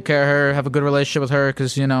her, take care of her, have a good relationship with her,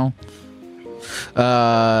 because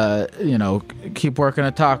keep working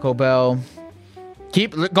at Taco Bell.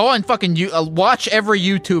 Go on fucking watch every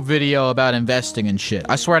YouTube video about investing and shit.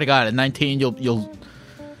 I swear to God, at 19 you're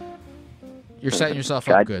setting yourself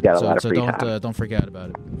up good. So don't forget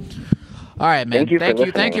about it. All right, man.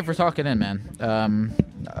 Thank you for talking in, man.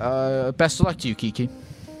 Best of luck to you, Kiki.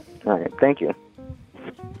 All right, thank you.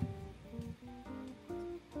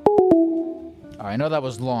 All right, I know that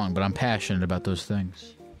was long, but I'm passionate about those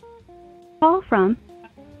things. Call from.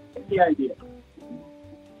 The idea.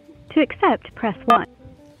 To accept, press 1.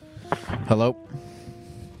 Hello?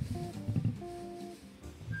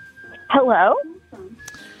 Hello?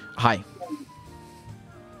 Hi.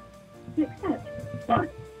 To accept, 1.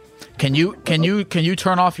 Can you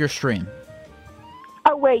turn off your stream?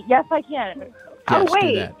 Oh, wait. Yes, I can. Yes, oh, wait.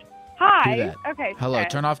 Do that. Hi. Do that. Okay. Hello. Okay.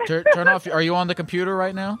 Turn off. Are you on the computer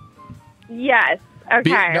right now? Yes.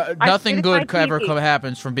 Okay. Nothing good ever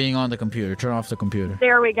happens from being on the computer. Turn off the computer.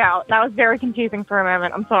 There we go. That was very confusing for a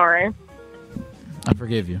moment. I'm sorry. I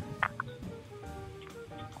forgive you.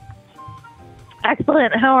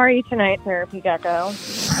 Excellent. How are you tonight, Therapy Gecko?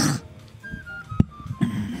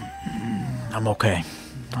 I'm okay.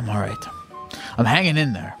 I'm all right. I'm hanging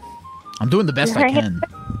in there. I'm doing the best You're I hanging-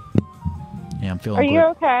 can. Yeah, I'm feeling Are good. you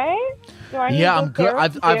okay? Do I need Yeah, to I'm good.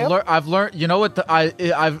 therapy I've too? learned. I've learned. You know what?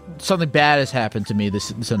 I've something bad has happened to me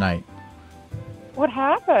tonight. What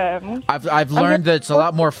happened? I've learned that it's a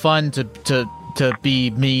lot more fun to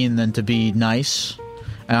be mean than to be nice,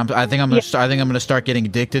 and I think I'm gonna start getting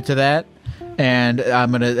addicted to that, and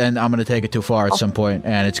I'm gonna take it too far at some point,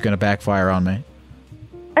 and it's gonna backfire on me.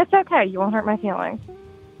 It's okay. You won't hurt my feelings.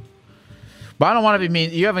 But I don't want to be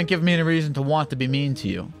mean. You haven't given me any reason to want to be mean to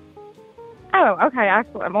you. Oh, okay,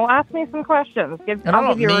 excellent. Well, ask me some questions. And I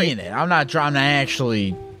don't mean it. I'm not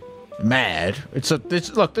actually mad. It's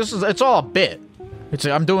all a bit.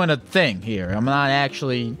 I'm doing a thing here. I'm not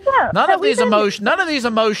actually. Yeah, none of these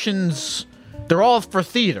emotions. They're all for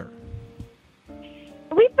theater.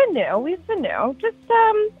 We've been new. Just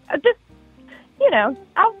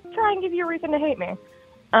I'll try and give you a reason to hate me.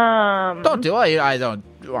 Don't do it. I don't.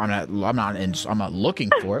 I'm not looking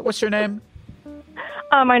for it. What's your name?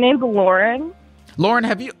 My name's Lauren. Lauren,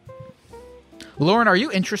 are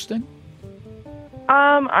you interesting?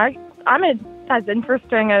 I'm as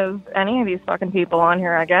interesting as any of these fucking people on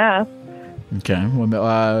here, I guess. Okay.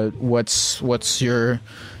 What's your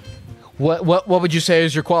what would you say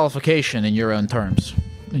is your qualification in your own terms,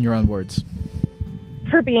 in your own words?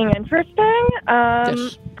 For being interesting?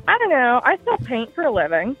 Yes. I don't know. I still paint for a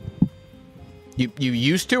living. You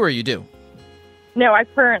used to, or you do? No, I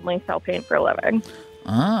currently sell paint for a living.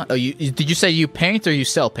 Ah, did you say you paint or you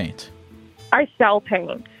sell paint? I sell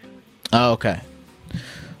paint. Oh, okay.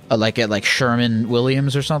 Like at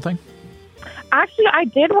Sherwin-Williams or something? Actually, I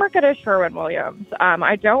did work at a Sherwin-Williams.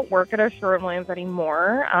 I don't work at a Sherwin-Williams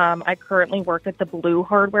anymore. I currently work at the Blue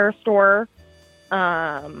Hardware store.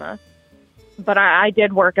 But I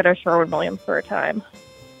did work at a Sherwin-Williams for a time.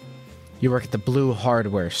 You work at the Blue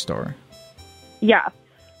Hardware store? Yeah.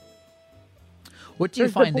 What do you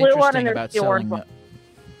There's find the blue one interesting and there's about the orange selling one.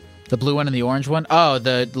 the blue one and the orange one? Oh,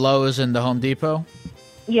 the Lowe's and the Home Depot?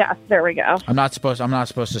 Yes, there we go. I'm not supposed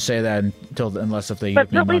to say that unless if they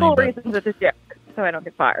But give me for money. legal But reasons, it's a joke, so I don't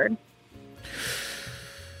get fired.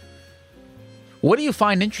 what do you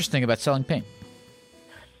find interesting about selling paint?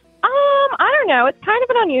 I don't know. It's kind of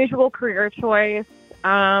an unusual career choice.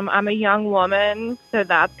 I'm a young woman, so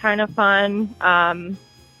that's kind of fun.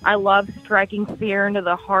 I love striking fear into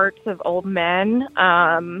the hearts of old men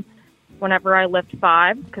whenever I lift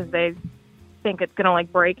 5 because they think it's going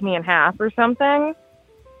to break me in half or something.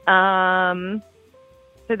 So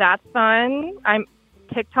that's fun. I'm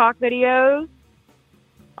TikTok videos.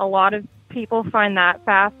 A lot of people find that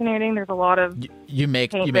fascinating. There's a lot of You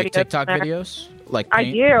make videos TikTok there. videos? Like I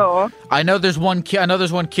paint? do. I know there's one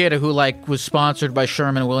kid who was sponsored by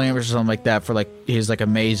Sherwin-Williams or something like that for his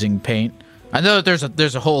amazing paint. I know that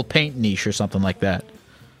there's a whole paint niche or something like that.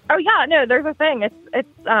 Oh yeah, no, there's a thing.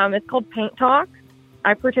 It's called Paint Talk.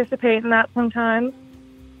 I participate in that sometimes.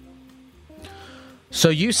 So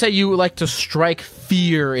you say you like to strike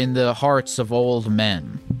fear in the hearts of old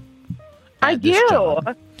men. I do.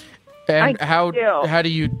 And I how do.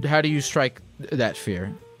 do you strike that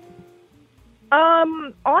fear?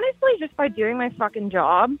 Honestly, just by doing my fucking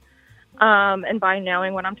job, and by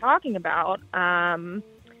knowing what I'm talking about,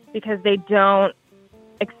 because they don't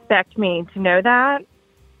expect me to know that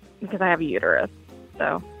because I have a uterus.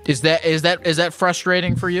 So Is that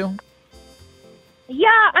frustrating for you?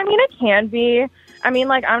 yeah, I mean it can be. I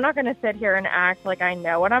mean, I'm not going to sit here and act like I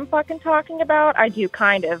know what I'm fucking talking about. I do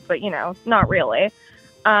kind of, but not really.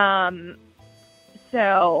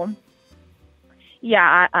 So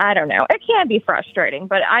yeah, I don't know. It can be frustrating,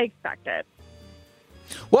 but I expect it.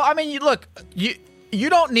 Well, I mean, you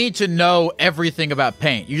don't need to know everything about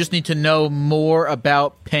paint. You just need to know more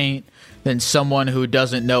about paint than someone who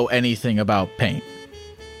doesn't know anything about paint.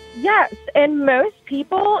 Yes, and most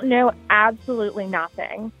people know absolutely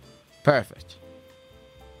nothing. Perfect.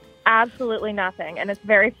 Absolutely nothing. And it's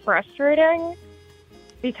very frustrating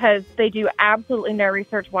because they do absolutely no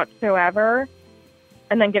research whatsoever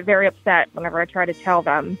and then get very upset whenever I try to tell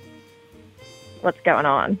them what's going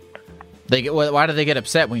on. Why do they get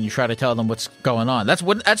upset when you try to tell them what's going on? That's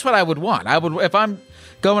what I would want. If I'm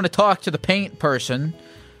going to talk to the paint person,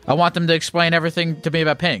 I want them to explain everything to me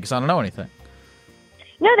about paint because I don't know anything.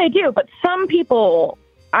 No, they do, but some people,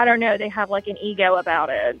 I don't know, they have an ego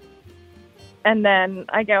about it. And then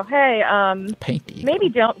I go, hey, maybe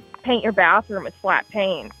don't paint your bathroom with flat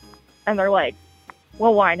paint. And they're like,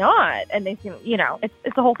 well, why not? And they seem,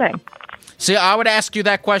 it's the whole thing. See, I would ask you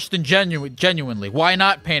that question genuinely. Why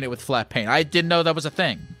not paint it with flat paint? I didn't know that was a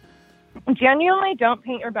thing. Genuinely, don't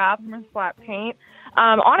paint your bathroom with flat paint.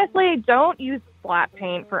 Honestly, don't use flat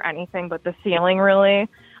paint for anything but the ceiling, really.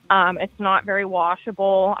 It's not very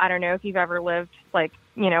washable. I don't know if you've ever lived, like,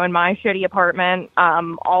 in my shitty apartment,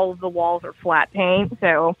 all of the walls are flat paint.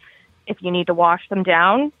 So if you need to wash them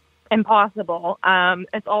down, impossible.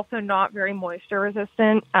 It's also not very moisture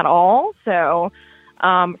resistant at all. So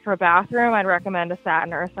for a bathroom, I'd recommend a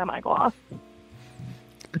satin or a semi-gloss.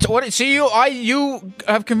 So you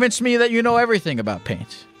have convinced me that you know everything about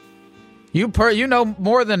paint. You know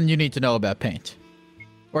more than you need to know about paint.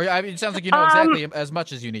 Or it sounds like you know exactly as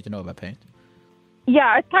much as you need to know about paint.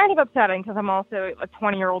 Yeah, it's kind of upsetting because I'm also a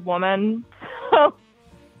 20-year-old woman.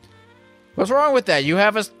 What's wrong with that? You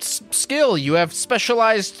have a skill. You have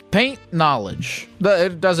specialized paint knowledge.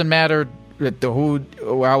 It doesn't matter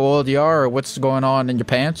how old you are or what's going on in your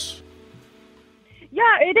pants.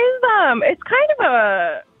 Yeah, it is. It's kind of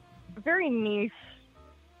a very niche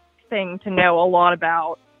thing to know a lot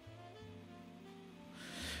about.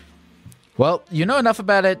 Well, you know enough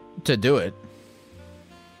about it to do it.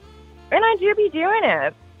 And I do be doing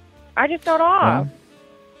it. I just got off.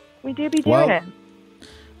 We do be doing it.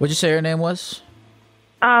 What'd you say your name was?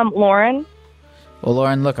 Lauren. Well,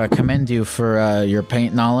 Lauren, look, I commend you for your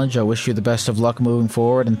paint knowledge. I wish you the best of luck moving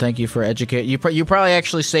forward, and thank you for educating. You probably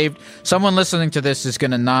actually saved... Someone listening to this is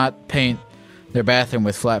going to not paint their bathroom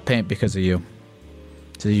with flat paint because of you.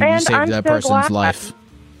 So you saved that person's life.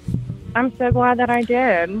 I'm so glad that I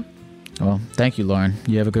did. Well, thank you, Lauren.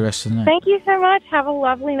 You have a good rest of the night. Thank you so much. Have a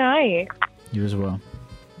lovely night. You as well.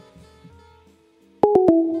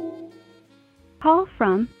 Call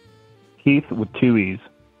from Keith with 2 E's.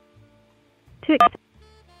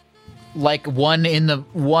 Like one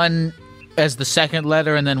as the second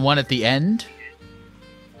letter and then one at the end?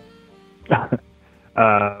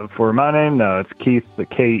 For my name, no, it's Keith, the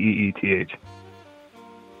Keeth.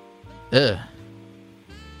 Ugh.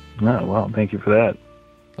 Oh, well, thank you for that.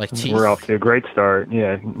 Like teeth. We're off to a great start.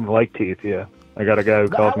 Yeah, like teeth, yeah. I got a guy who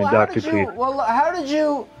calls me Dr. Teeth. Well, how did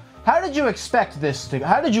you expect this to go?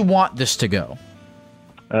 How did you want this to go?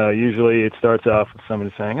 Usually it starts off with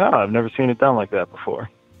somebody saying, "Oh, I've never seen it done like that before."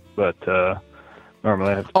 But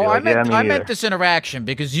normally I have to be I meant this interaction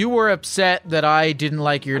because you were upset that I didn't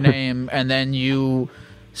like your name, and then you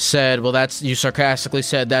said, "Well, you sarcastically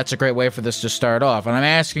said that's a great way for this to start off." And I'm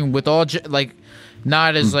asking with all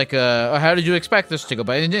not as like how did you expect this to go?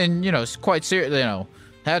 But and it's quite serious.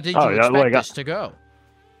 How did you expect this to go?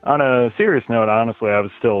 On a serious note, honestly, I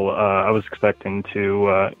was expecting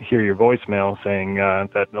to hear your voicemail saying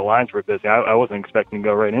that the lines were busy. I wasn't expecting to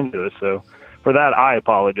go right into this, so for that, I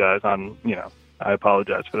apologize. I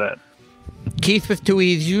apologize for that. Keith with 2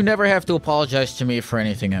 E's, you never have to apologize to me for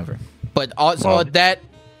anything ever. But also, that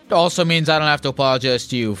also means I don't have to apologize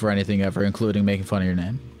to you for anything ever, including making fun of your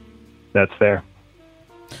name. That's fair.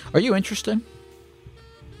 Are you interesting?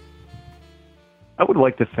 I would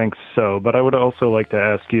like to think so, but I would also like to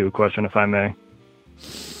ask you a question, if I may.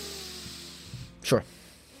 Sure.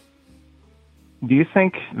 Do you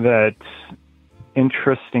think that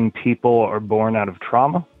interesting people are born out of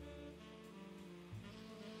trauma?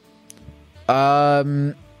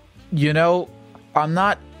 I'm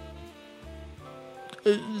not.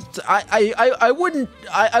 I wouldn't.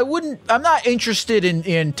 I'm not interested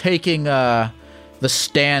in taking the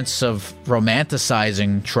stance of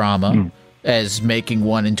romanticizing trauma as making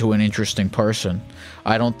one into an interesting person.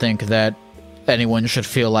 I don't think that anyone should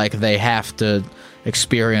feel like they have to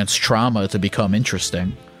experience trauma to become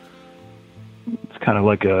interesting. It's kind of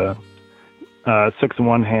like a 6 in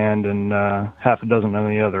one hand and half a dozen on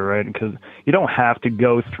the other, right? Because you don't have to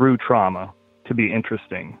go through trauma to be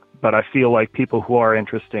interesting. But I feel like people who are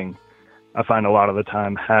interesting, I find a lot of the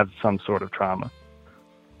time, have some sort of trauma.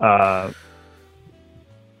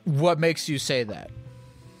 What makes you say that?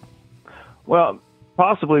 Well,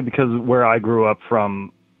 possibly because where I grew up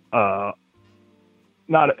from,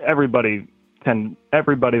 not everybody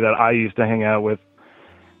that I used to hang out with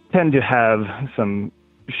tend to have some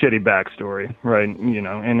shitty backstory, right?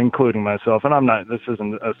 And including myself. And this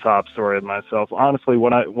isn't a sob story of myself. Honestly,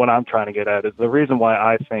 what I'm trying to get at is the reason why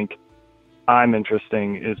I think I'm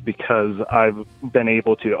interesting is because I've been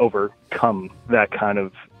able to overcome that kind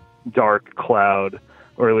of dark cloud,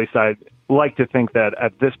 or at least I'd like to think that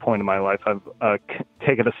at this point in my life, I've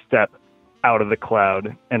taken a step out of the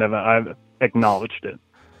cloud and I've acknowledged it.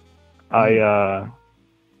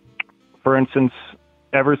 For instance,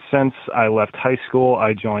 ever since I left high school,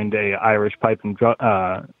 I joined a Irish pipe and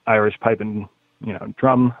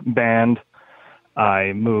drum band.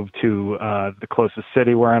 I moved to the closest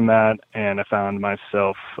city where I'm at, and I found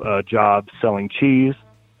myself a job selling cheese.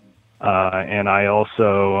 And I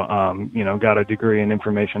also, got a degree in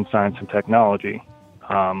information science and technology,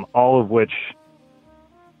 all of which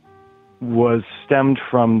was stemmed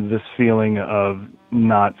from this feeling of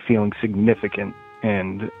not feeling significant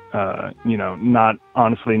and, not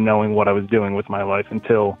honestly knowing what I was doing with my life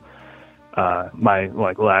until my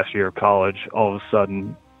last year of college. All of a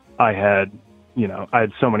sudden I had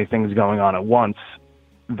so many things going on at once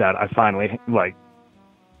that I finally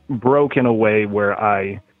broke in a way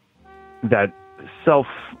where that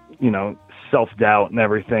self-doubt and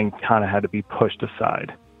everything kind of had to be pushed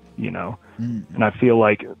aside, and I feel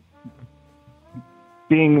like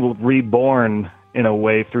being reborn in a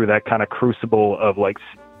way through that kind of crucible of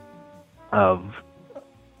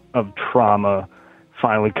trauma,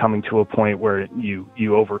 finally coming to a point where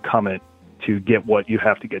you overcome it to get what you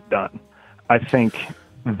have to get done. I think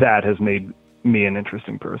that has made me an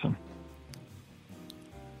interesting person.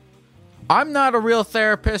 I'm not a real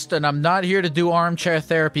therapist, and I'm not here to do armchair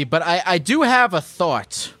therapy, but I do have a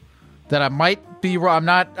thought that I might be wrong.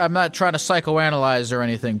 I'm not trying to psychoanalyze or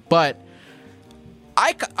anything, but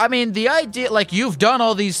I mean, the idea, you've done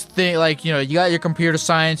all these things, you got your computer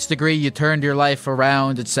science degree, you turned your life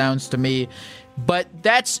around, it sounds to me, but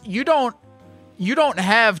you don't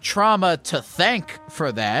have trauma to thank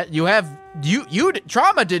for that.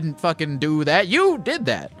 Trauma didn't fucking do that. You did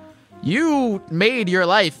that. You made your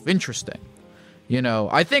life interesting.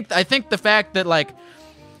 I think the fact that,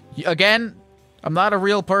 again, I'm not a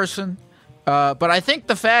real person, but I think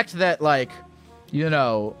the fact that,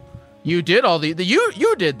 you did all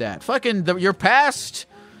you did that. Fucking your past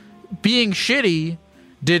being shitty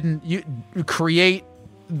didn't create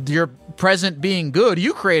your present being good.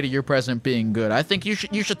 You created your present being good. I think you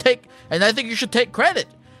should take credit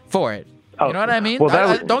for it. You know what I mean?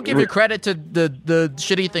 Well, don't give your credit to the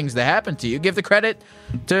shitty things that happened to you. Give the credit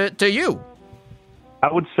to you.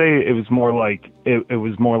 I would say it was more like it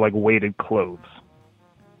was more like weighted clothes.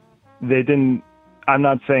 I'm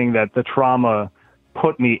not saying that the trauma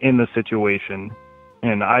put me in the situation,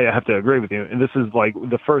 and I have to agree with you. And this is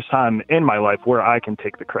the first time in my life where I can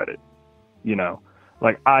take the credit.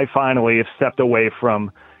 I finally have stepped away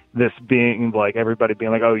from this being everybody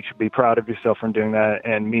being oh, you should be proud of yourself for doing that,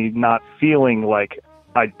 and me not feeling like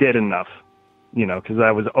I did enough, because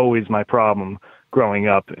that was always my problem growing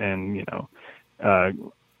up and,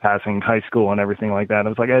 passing high school and everything like that. I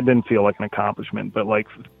was I didn't feel like an accomplishment, but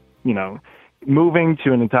moving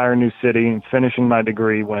to an entire new city and finishing my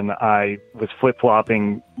degree when I was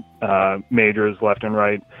flip-flopping majors left and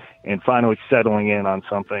right, and finally settling in on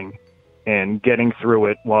something and getting through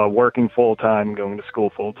it while working full-time, going to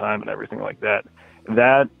school full-time and everything like that.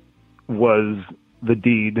 That was the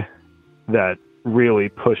deed that really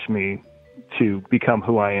pushed me to become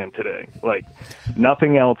who I am today.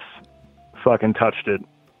 Nothing else fucking touched it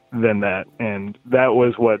than that. And that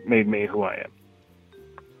was what made me who I am.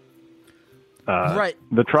 Right.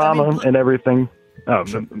 The trauma and everything. Oh,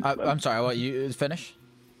 I'm sorry, what, you finish?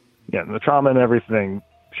 Yeah, the trauma and everything,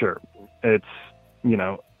 sure. It's,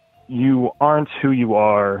 you aren't who you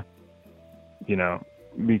are,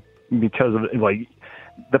 because of,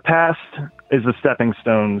 the past is the stepping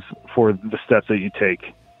stones for the steps that you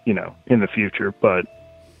take, in the future. But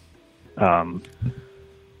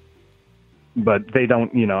they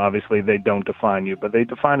don't, obviously they don't define you, but they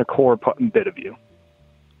define a core bit of you.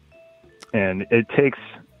 And it takes,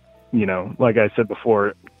 like I said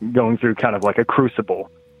before, going through kind of a crucible.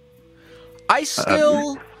 I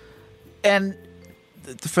still, and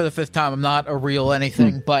for the fifth time, I'm not a real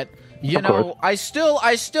anything, but I still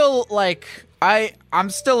I'm still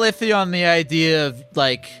iffy on the idea of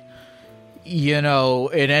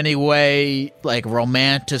in any way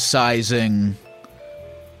romanticizing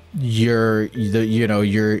your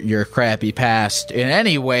crappy past in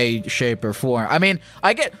any way, shape, or form. I mean,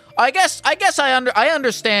 I guess I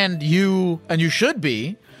understand you, and you should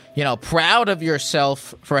be, proud of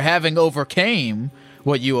yourself for having overcame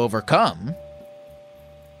what you overcome.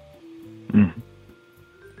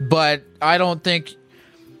 But I don't think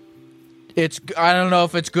I don't know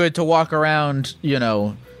if it's good to walk around,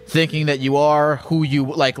 thinking that you are who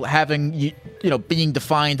you having, being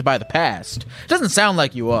defined by the past. It doesn't sound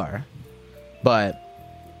like you are, but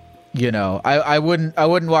I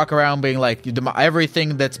wouldn't walk around being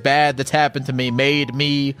everything that's bad that's happened to me made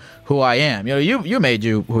me who I am. You made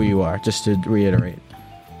you who you are. Just to reiterate.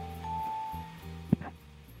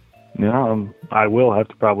 Yeah, I will have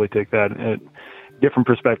to probably take that a different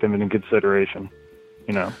perspective into consideration.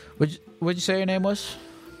 What'd you say your name was?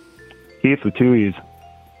 Keith with 2 E's.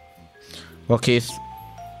 Well, Keith,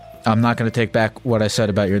 I'm not going to take back what I said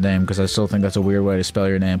about your name because I still think that's a weird way to spell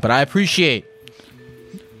your name. But I appreciate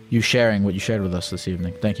you sharing what you shared with us this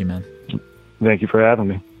evening. Thank you, man. Thank you for having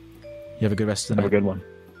me. You have a good rest of the night. Have a good one.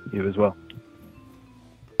 You as well.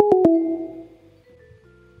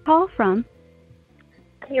 Call from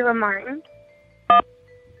Kayla Martin.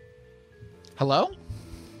 Hello?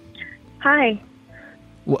 Hi,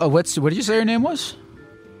 What did you say your name was?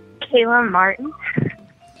 Kayla Martin.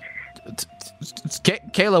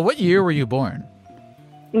 Kayla, what year were you born?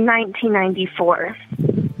 1994.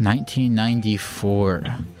 1994.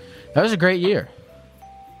 That was a great year.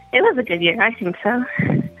 It was a good year, I think so.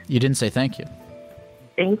 You didn't say thank you.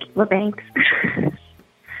 Well, thanks.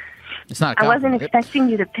 It's not a I wasn't compliment. expecting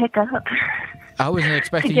you to pick up. I wasn't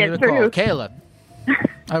expecting to you to get call. through. Kayla,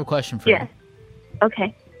 I have a question for Yeah. you.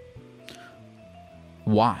 Okay.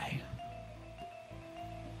 Why?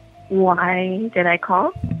 Why did I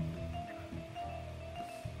call?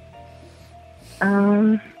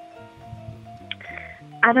 I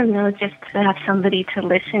don't know, just to have somebody to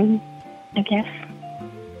listen, I guess.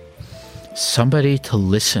 Somebody to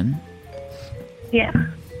listen? Yeah.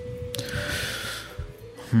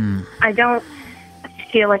 Hmm. I don't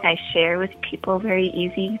feel like I share with people very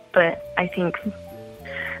easy, but I think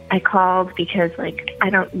I called because, like, I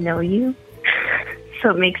don't know you.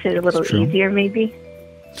 So it makes it a little easier, maybe.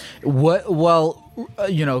 What? Well,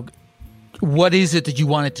 what is it that you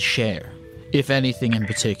wanted to share, if anything in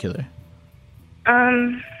particular?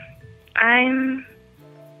 I'm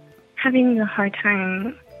having a hard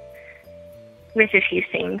time with a few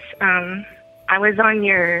things. I was on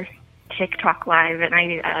your TikTok live, and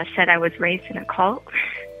I said I was raised in a cult.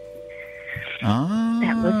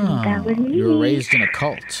 That was me. You were raised in a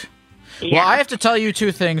cult. Yeah. Well, I have to tell you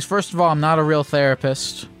two things. First of all, I'm not a real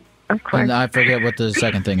therapist. Of course. And I forget what the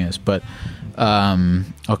second thing is. But,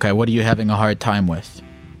 okay, what are you having a hard time with?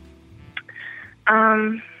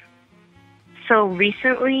 So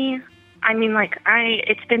recently,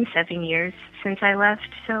 it's been 7 years since I left,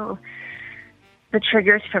 so the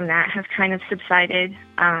triggers from that have kind of subsided.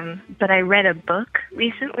 But I read a book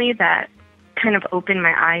recently that kind of opened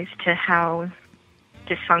my eyes to how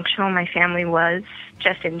dysfunctional my family was,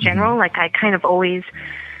 just in general. Like, I kind of always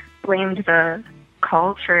blamed the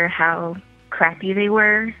cult for how crappy they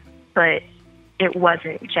were, but it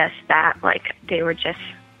wasn't just that. Like, they were just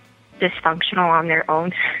dysfunctional on their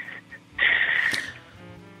own.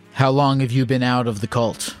 How long have you been out of the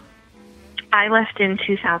cult? I left in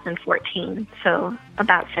 2014, so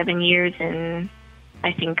about 7 years in,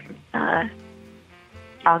 I think,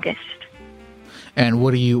 August. And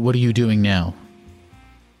what are you doing now?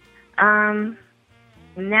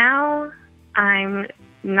 Now I'm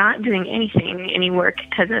not doing any work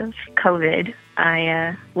because of COVID.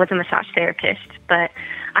 I was a massage therapist, but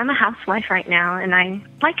I'm a housewife right now, and I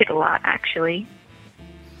like it a lot, actually.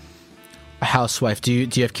 A housewife. Do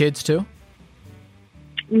you have kids too?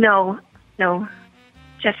 No,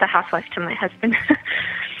 just a housewife to my husband.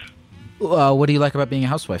 What do you like about being a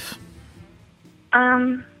housewife?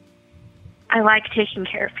 I like taking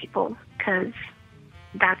care of people because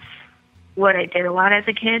that's what I did a lot as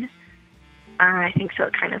a kid. I think so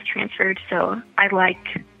it kind of transferred. So I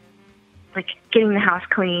like getting the house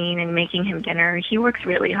clean and making him dinner. He works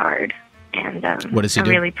really hard, and what does he I'm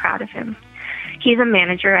do? really proud of him. He's a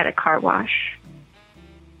manager at a car wash.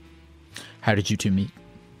 How did you two meet?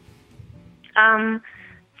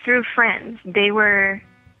 Through friends. They were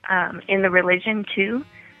in the religion too,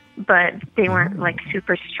 but they weren't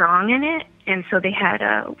super strong in it, and so they had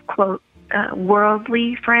quote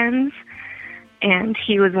worldly friends, and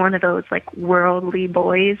he was one of those worldly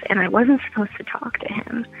boys, and I wasn't supposed to talk to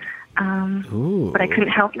him, but I couldn't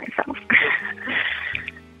help myself.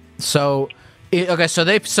 So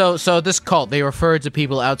this cult, they referred to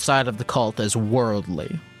people outside of the cult as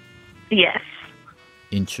worldly. Yes.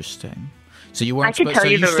 Interesting. So you weren't I could supposed.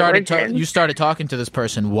 tell you the religion. You started talking to this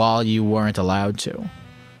person while you weren't allowed to.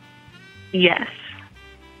 Yes.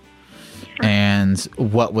 And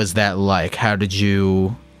what was that like? How did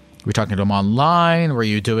you? Were you talking to them online? Were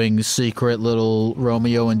you doing secret little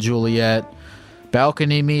Romeo and Juliet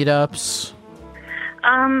balcony meetups?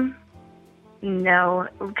 No,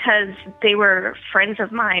 because they were friends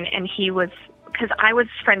of mine, and because I was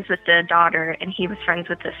friends with the daughter, and he was friends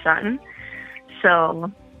with the son.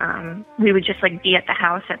 So we would just be at the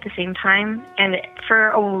house at the same time, and for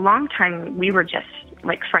a long time we were just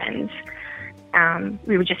friends.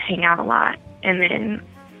 We would just hang out a lot, and then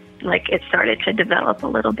it started to develop a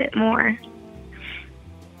little bit more.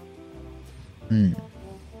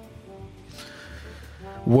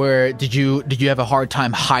 Did you have a hard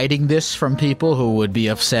time hiding this from people who would be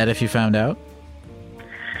upset if you found out?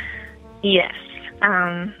 Yes.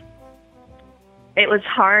 It was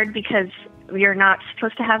hard because you're not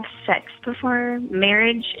supposed to have sex before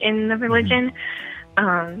marriage in the religion.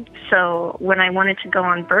 So when I wanted to go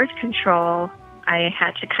on birth control, I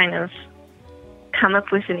had to kind of come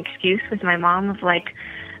up with an excuse with my mom of like,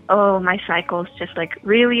 oh, my cycle's just like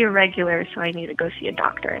really irregular, so I need to go see a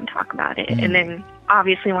doctor and talk about it. And then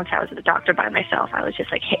obviously once I was at the doctor by myself, I was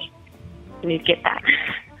just like, hey, you need to get that.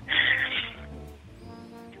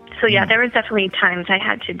 So yeah, there was definitely times I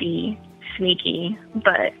had to be sneaky,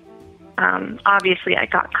 but obviously I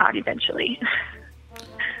got caught eventually.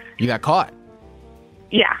 You got caught?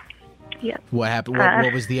 Yeah. Yeah. What happened?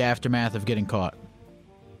 What was the aftermath of getting caught?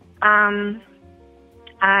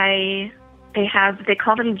 They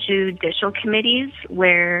call them judicial committees,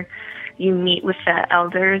 where you meet with the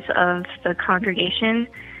elders of the congregation,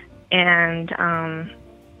 and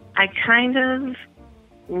I kind of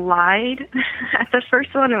lied at the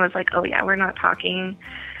first one and was like, oh yeah, we're not talking.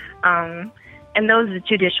 And those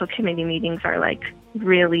judicial committee meetings are like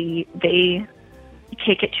really, they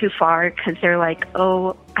take it too far because they're like,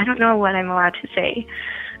 oh, I don't know what I'm allowed to say.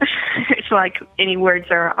 It's like any words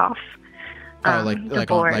are off.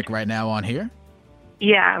 Like right now on here?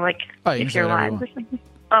 Yeah, like you if you're live or something.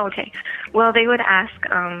 Oh, okay. Well, they would ask,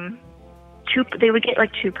 they would get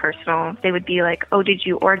like too personal. They would be like, oh, did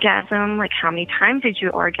you orgasm? Like, how many times did you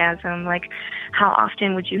orgasm? Like, how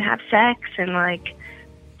often would you have sex? And like,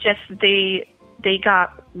 just they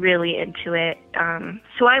got really into it.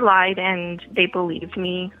 So I lied and they believed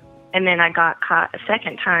me. And then I got caught a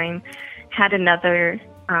second time, had another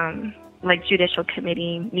like judicial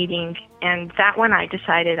committee meeting. And that one I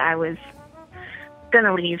decided I was going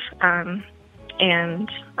to leave. And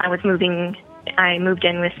I moved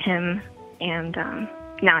in with him, and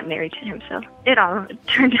now I'm married to him. So it all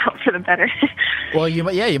turned out for the better. Well,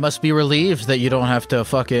 you must be relieved that you don't have to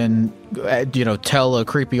fucking, tell a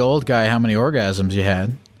creepy old guy how many orgasms you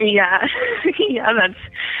had. Yeah, yeah,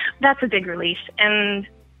 that's a big relief, and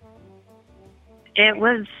it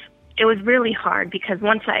was really hard because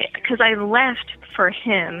I left for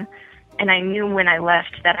him, and I knew when I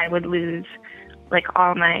left that I would lose like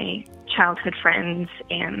all my childhood friends,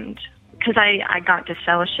 and because I got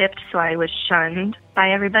disfellowshipped, so I was shunned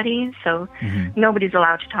by everybody, so nobody's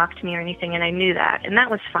allowed to talk to me or anything, and I knew that, and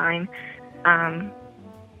that was fine.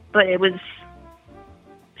 But it was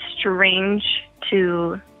strange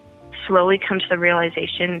to slowly come to the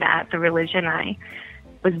realization that the religion I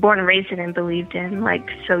was born and raised in and believed in, like,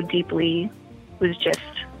 so deeply was just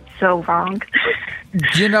so wrong.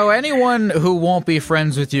 Do you know anyone who won't be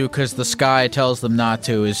friends with you because the sky tells them not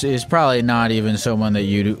to is probably not even someone that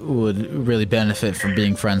you would really benefit from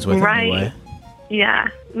being friends with anyway. Yeah.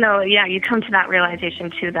 No, yeah, you come to that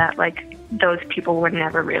realization too that like those people were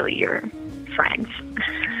never really your friends.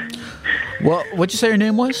 Well, what'd you say your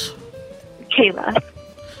name was? Kayla.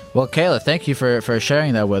 Well, Kayla, thank you for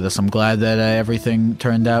sharing that with us. I'm glad that everything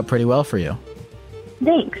turned out pretty well for you.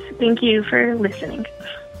 Thanks. Thank you for listening.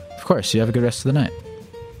 Of course. You have a good rest of the night.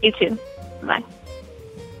 You too. Bye.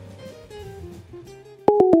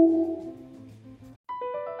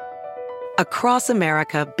 Across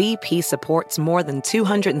America, BP supports more than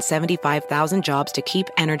 275,000 jobs to keep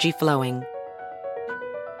energy flowing.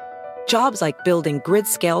 Jobs like building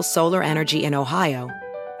grid-scale solar energy in Ohio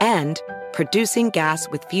and producing gas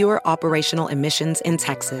with fewer operational emissions in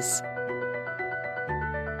Texas.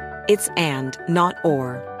 It's and, not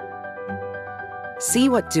or. See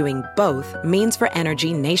what doing both means for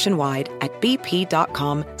energy nationwide at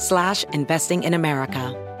bp.com/investing in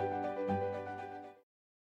America.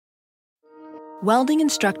 Welding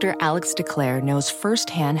instructor Alex DeClaire knows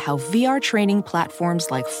firsthand how VR training platforms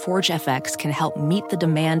like ForgeFX can help meet the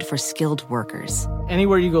demand for skilled workers.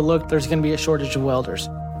 Anywhere you go look, there's going to be a shortage of welders.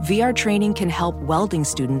 VR training can help welding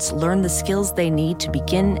students learn the skills they need to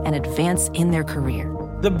begin and advance in their career.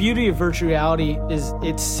 The beauty of virtual reality is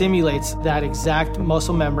it simulates that exact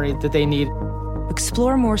muscle memory that they need.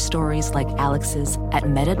 Explore more stories like Alex's at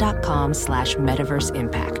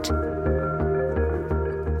meta.com/metaverseimpact.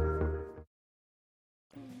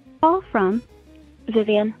 Call from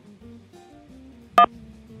Vivian.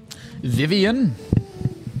 Vivian?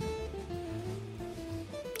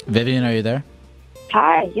 Vivian, are you there?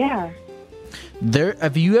 Hi, yeah.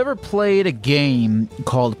 Have you ever played a game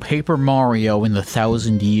called Paper Mario and the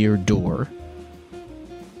Thousand-Year Door?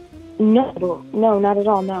 No, not at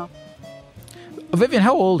all, no. Vivian,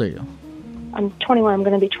 how old are you? I'm 21. I'm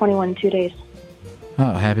going to be 21 in 2 days.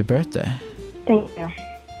 Oh, happy birthday. Thank you.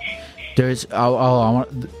 There's a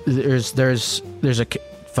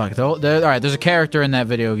character in that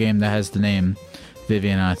video game that has the name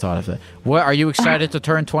Vivian, and I thought of it. What, are you excited to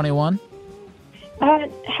turn 21?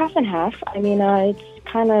 Half and half. I mean, it's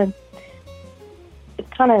kind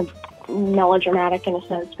of melodramatic in a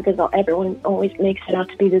sense because everyone always makes it out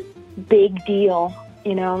to be this big deal,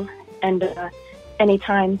 you know. And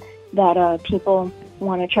anytime that people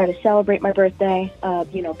want to try to celebrate my birthday.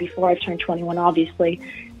 Before I've turned 21, obviously,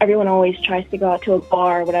 everyone always tries to go out to a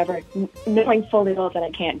bar or whatever, knowing fully well that I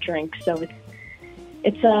can't drink. So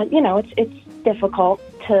it's difficult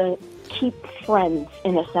to keep friends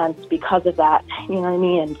in a sense because of that. You know what I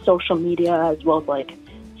mean? And social media as well as like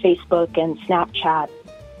Facebook and Snapchat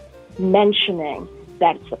mentioning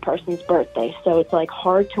that it's the person's birthday. So it's like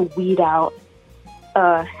hard to weed out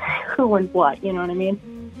who and what. You know what I mean?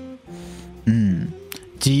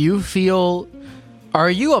 Do you feel? Are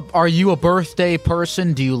you a birthday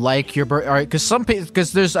person? Do you like your birthday?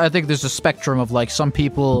 Because I think there's a spectrum of like some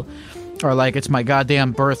people are like, it's my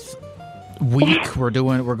goddamn birth week. We're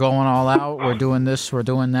going all out. We're doing this. We're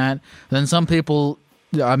doing that. Then some people,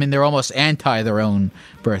 I mean, they're almost anti their own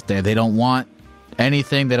birthday. They don't want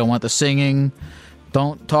anything. They don't want the singing.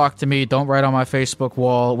 Don't talk to me. Don't write on my Facebook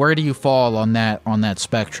wall. Where do you fall on that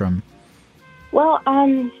spectrum? Well,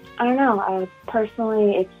 I don't know.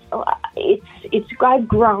 Personally, it's I've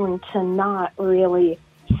grown to not really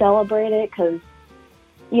celebrate it because,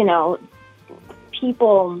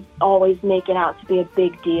 people always make it out to be a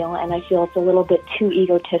big deal, and I feel it's a little bit too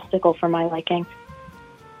egotistical for my liking.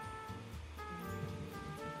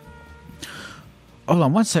 Hold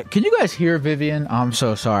on one sec. Can you guys hear Vivian? I'm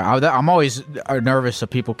so sorry. I'm always nervous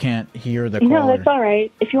that people can't hear the caller. No, that's all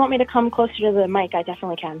right. If you want me to come closer to the mic, I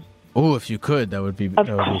definitely can. Oh, if you could, that would be Of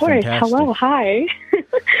course. fantastic. Hello, hi.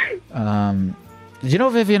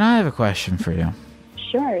 Vivian, I have a question for you.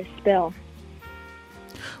 Sure, spill.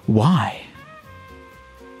 Why?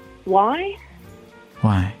 Why?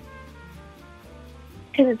 Why?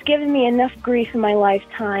 Because it's given me enough grief in my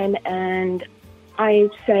lifetime, and I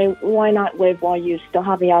say, why not live while you still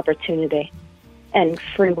have the opportunity and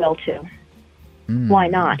free will to? Why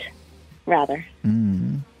not, rather?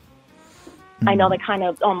 I know that kind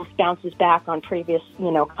of almost bounces back on previous,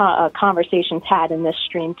 conversations had in this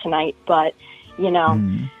stream tonight, but,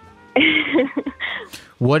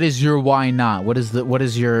 What is your why not? What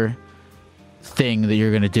is your thing that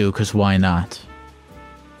you're going to do? Because why not?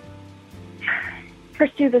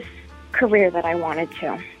 Pursue this career that I wanted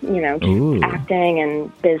to, Ooh. acting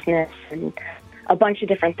and business and a bunch of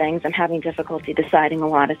different things. I'm having difficulty deciding a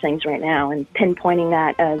lot of things right now and pinpointing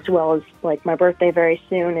that, as well as like my birthday very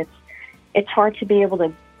soon. It's hard to be able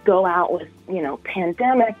to go out with,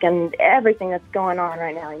 pandemic and everything that's going on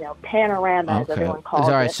right now, panorama, as everyone calls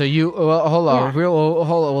All right, it. so hold on. Yeah.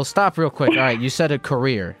 Hold on. We'll stop real quick. All right, you said a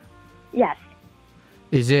career. Yes.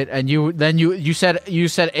 Is it? And you said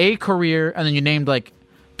a career, and then you named like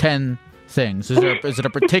 10 things. Is it a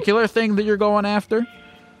particular thing that you're going after?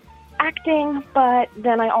 Acting, but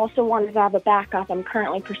then I also wanted to have a backup. I'm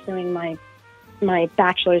currently pursuing my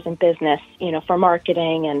bachelor's in business, for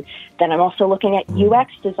marketing, and then I'm also looking at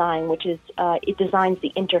UX design, which is it designs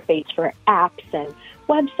the interface for apps and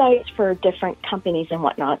websites for different companies and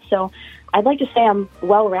whatnot. So I'd like to say I'm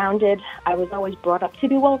well-rounded. I was always brought up to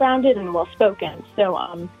be well-rounded and well-spoken.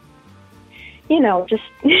 So, just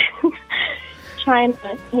trying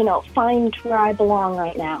to, find where I belong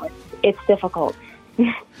right now. It's difficult.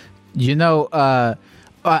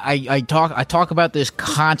 I talk about this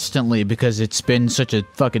constantly because it's been such a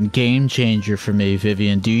fucking game changer for me,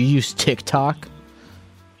 Vivian. Do you use TikTok?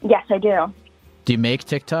 Yes, I do. Do you make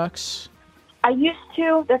TikToks? I used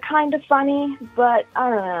to. They're kind of funny, but I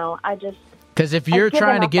don't know. Because if you're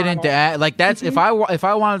trying to get into that's if I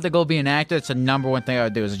wanted to go be an actor, it's the number one thing I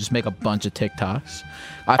would do is just make a bunch of TikToks.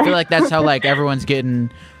 I feel like that's how like everyone's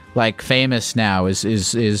getting like famous now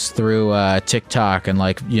is through TikTok, and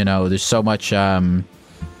like there's so much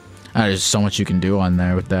there's so much you can do on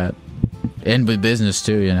there with that, and with business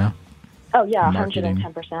too. Oh yeah, Marketing.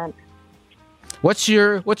 110%. What's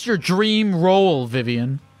your dream role,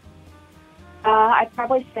 Vivian? I'd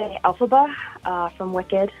probably say Elphaba from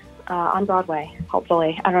Wicked on Broadway,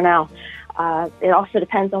 hopefully. I don't know. It also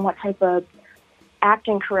depends on what type of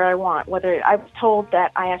acting career I want. Whether I was told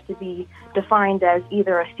that I have to be defined as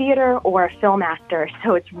either a theater or a film actor,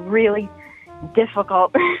 so it's really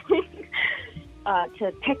difficult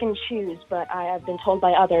to pick and choose. But I have been told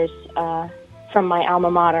by others from my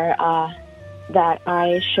alma mater that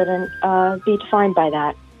I shouldn't be defined by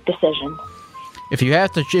that decision. If you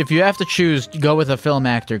have to choose, go with a film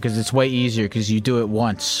actor because it's way easier because you do it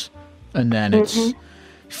once, and then it's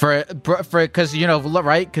for because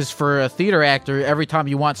right, because for a theater actor, every time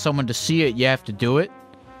you want someone to see it, you have to do it.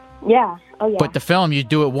 Yeah. Oh yeah. But the film, you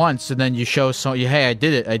do it once, and then you show hey, I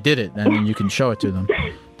did it, and then you can show it to them.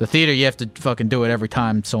 The theater, you have to fucking do it every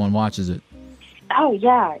time someone watches it. Oh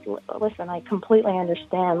yeah. Listen, I completely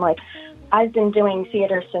understand. Like, I've been doing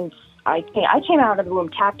theater since I came out of the womb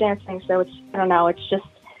tap dancing, so it's, I don't know, it's just,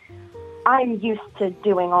 I'm used to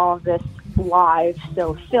doing all of this live,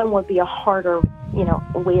 so film would be a harder,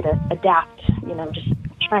 way to adapt, just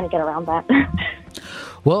trying to get around that.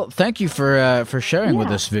 Well, thank you for sharing with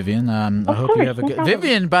us, Vivian. I hope you have a good...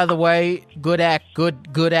 Vivian, by the way, good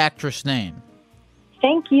actress name.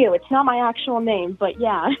 Thank you. It's not my actual name, but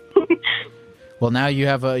yeah. Well, now you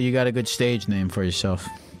got a good stage name for yourself.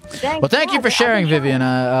 Thanks. Well, thank you for sharing, Vivian.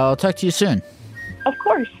 I'll talk to you soon. Of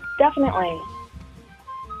course, definitely.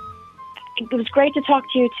 It was great to talk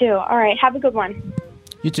to you, too. All right, have a good one.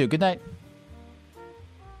 You too. Good night.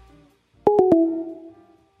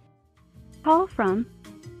 Call from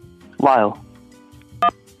Lyle.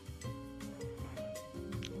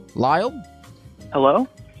 Lyle? Hello?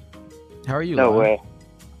 How are you, No Lyle? way.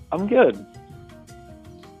 I'm good.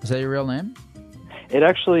 Is that your real name? It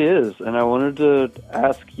actually is, and I wanted to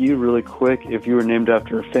ask you really quick if you were named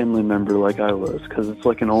after a family member like I was, because it's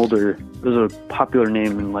like it was a popular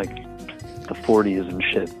name in like the 40s and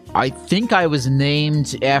shit. I think I was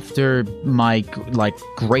named after my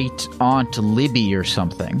great aunt Libby or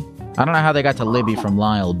something. I don't know how they got to Libby from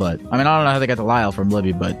Lyle, but I don't know how they got to Lyle from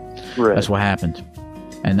Libby, but that's what happened.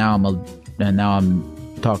 And now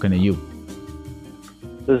I'm talking to you.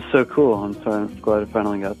 This is so cool. I'm glad it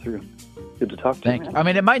finally got through. Good to talk to you. Thank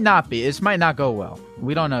you. It might not be. This might not go well.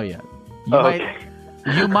 We don't know yet.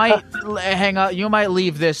 You might hang out. You might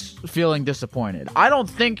leave this feeling disappointed. I hope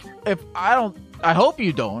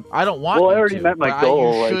you don't. I don't want. Well, you I already to, met my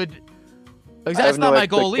goal. You should. That's not my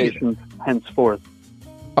goal either. Henceforth.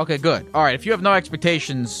 Okay, good. All right. If you have no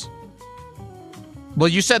expectations, well,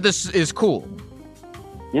 you said this is cool.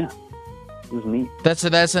 Yeah, it was neat. That's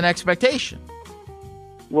an expectation.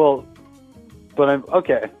 Well, but I'm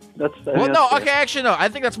okay. Actually, no. I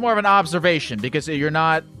think that's more of an observation because you're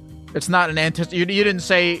not. It's not an you didn't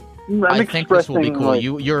say. I think this will be cool.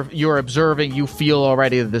 You're observing. You feel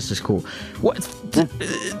already that this is cool. What?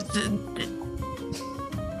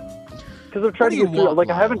 Because I've tried to get through.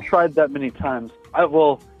 I haven't tried that many times. I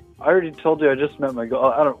already told you I just met my goal.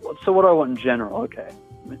 I don't. So what do I want in general? Okay,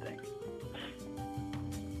 let me think.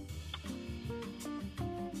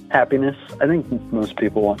 Happiness. I think most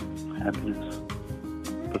people want happiness,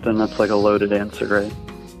 but then that's like a loaded answer, right?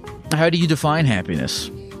 How do you define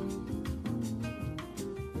happiness?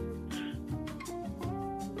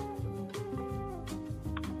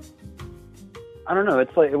 I don't know.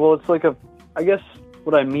 It's like I guess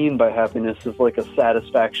what I mean by happiness is like a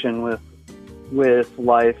satisfaction with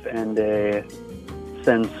life and a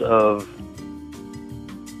sense of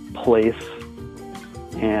place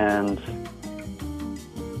and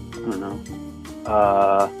I don't know,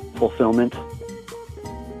 fulfillment.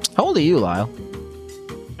 How old are you, Lyle?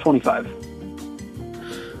 25.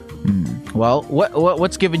 Well,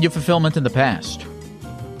 what's given you fulfillment in the past?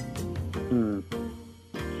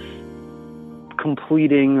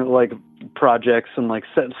 Completing like projects and like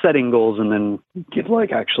setting goals and then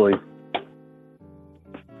actually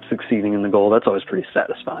succeeding in the goal. That's always pretty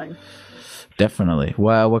satisfying. Definitely.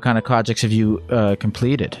 Well, what kind of projects have you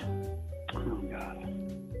completed? Oh God,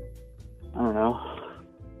 I don't know.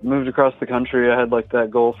 Moved across the country. I had like that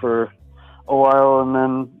goal for a while, and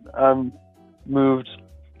then moved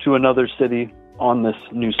to another city on this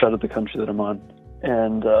new side of the country that I'm on,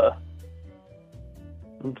 and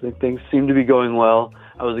things seem to be going well.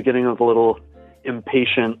 I was getting a little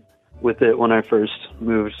impatient with it when I first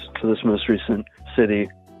moved to this most recent city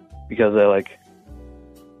because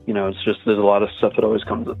it's just there's a lot of stuff that always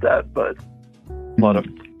comes with that, but a lot of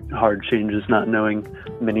hard changes, not knowing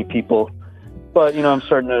many people. But, I'm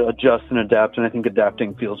starting to adjust and adapt, and I think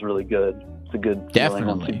adapting feels really good. It's a good feeling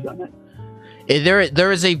once you've done it.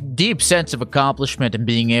 There is a deep sense of accomplishment in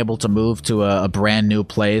being able to move to a brand new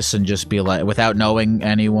place and just be like, without knowing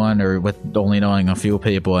anyone or with only knowing a few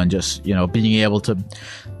people, and just, being able to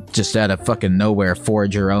just out of fucking nowhere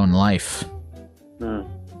forge your own life. Yeah.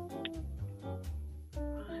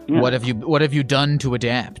 What have you done to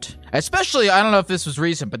adapt? Especially, I don't know if this was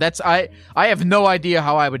recent, but I have no idea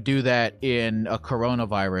how I would do that in a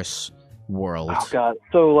coronavirus world. Oh God!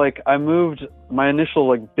 So I moved my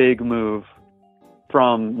initial big move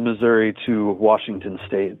from Missouri to Washington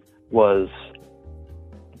State was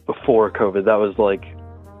before COVID. That was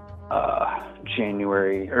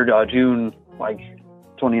January or June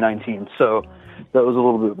 2019. So that was a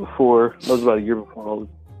little bit before. That was about a year before all the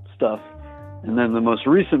stuff. And then the most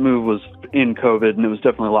recent move was in COVID, and it was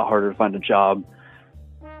definitely a lot harder to find a job.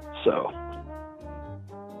 So,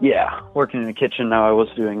 yeah, working in the kitchen now. I was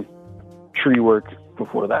doing tree work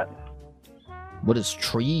before that. What is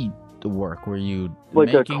tree work? Were you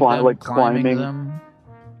climbing them?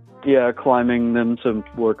 Yeah, climbing them to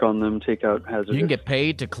work on them, take out hazardous. You can get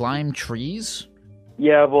paid to climb trees?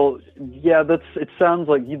 Yeah, well, yeah, it sounds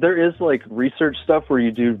like there is like research stuff where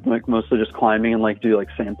you do like mostly just climbing and like do like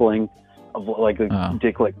sampling of like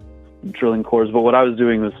dig like drilling cores. But what I was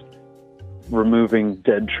doing was removing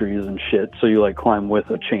dead trees and shit. So you like climb with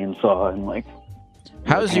a chainsaw and like.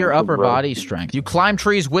 How's your upper body strength? You climb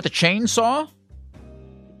trees with a chainsaw?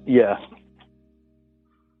 Yeah.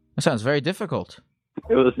 That sounds very difficult.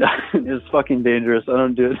 It was fucking dangerous. I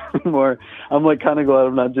don't do it anymore. I'm like kind of glad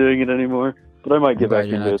I'm not doing it anymore. But I might get back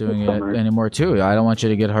into it. You're not doing it anymore too. I don't want you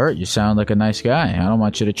to get hurt. You sound like a nice guy. I don't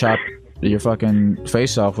want you to chop your fucking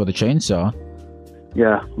face off with a chainsaw.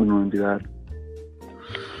 Yeah, wouldn't want to do that.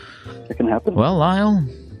 It can happen. Well, Lyle,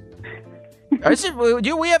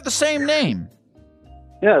 we have the same name.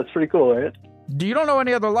 Yeah, it's pretty cool, right? You don't know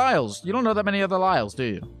any other Lyles. You don't know that many other Lyles, do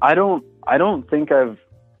you? I don't think I've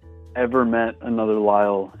ever met another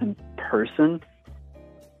Lyle in person.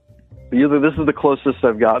 This is the closest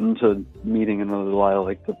I've gotten to meeting another Lyle,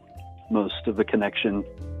 like the most of the connection.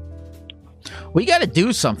 We got to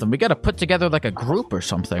do something. We got to put together like a group or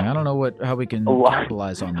something. I don't know how we can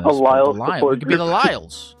capitalize on this. A Lyle we could be the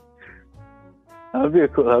Lyles. That'd be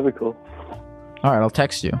cool. All right, I'll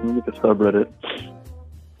text you. Let me make a subreddit.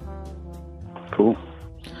 Cool.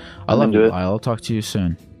 I love you, Lyle. I'll talk to you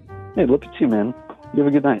soon. Hey, love you too, man. You have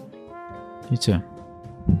a good night. You too.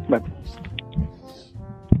 Bye.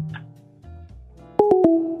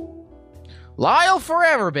 Lyle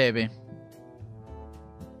forever, baby.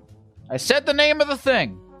 I said the name of the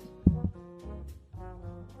thing.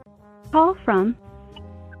 Call from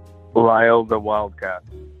Lyle the Wildcat.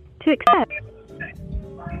 to accept.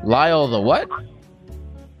 Lyle the what?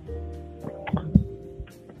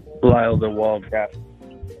 Lyle the Wildcat.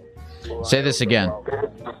 Say this again.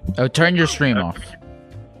 Oh, turn your stream off.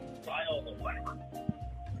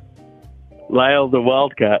 Lyle the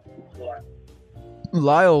Wildcat.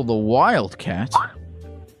 Lyle the Wildcat?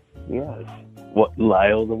 Yes. What?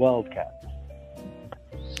 Lyle the Wildcat.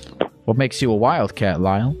 What makes you a wildcat,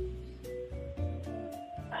 Lyle?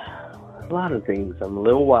 A lot of things. I'm a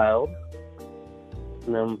little wild.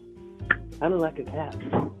 And I'm kind of like a cat.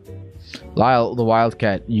 Lyle the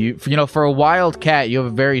Wildcat. You know, for a wildcat, you have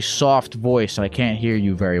a very soft voice, and I can't hear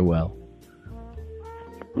you very well.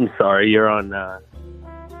 I'm sorry, you're on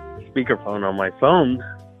speakerphone on my phone.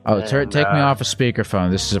 Oh, take me off a speakerphone.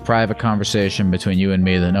 This is a private conversation between you and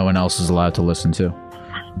me that no one else is allowed to listen to.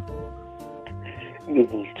 This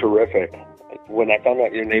is terrific. When I found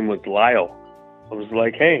out your name was Lyle, I was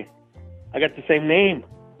like, "Hey, I got the same name."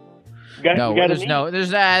 There's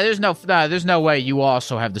no way you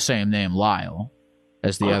also have the same name, Lyle,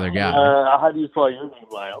 as the other guy. How do you spell your name,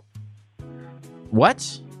 Lyle?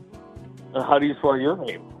 What? How do you spell your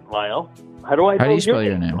name, Lyle? How do you spell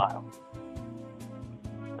your name, Lyle?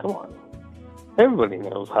 Come on. Everybody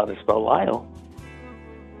knows how to spell Lyle.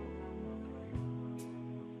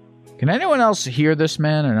 Can anyone else hear this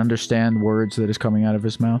man and understand words that is coming out of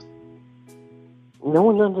his mouth? No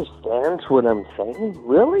one understands what I'm saying?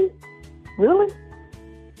 Really? Really?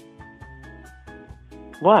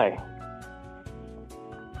 Why?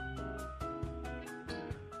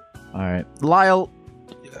 All right, Lyle.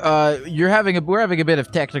 We're having a bit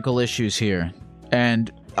of technical issues here, and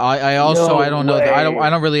I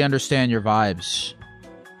don't really understand your vibes.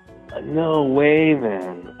 No way,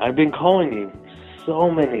 man. I've been calling you so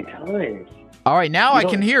many times. All right, now I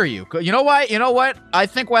can hear you. You know what? I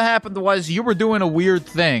think what happened was you were doing a weird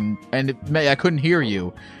thing, and I couldn't hear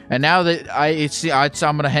you. And now that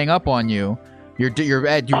I'm gonna hang up on you. You're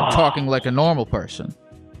talking like a normal person.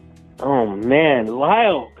 Oh man,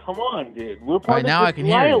 Lyle, come on, dude. We're part of this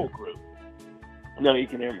Lyle group. No, you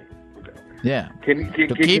can hear me. Okay. Yeah.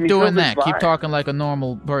 Keep doing that. Keep talking like a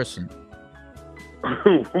normal person.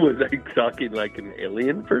 Was I talking like an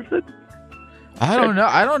alien person? I don't know.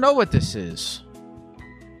 I don't know what this is.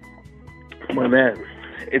 My man,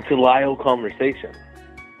 it's a Lyle conversation.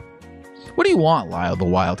 What do you want, Lyle the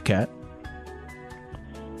Wildcat?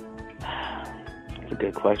 That's a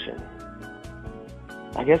good question.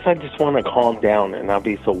 I guess I just want to calm down and not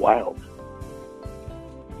be so wild.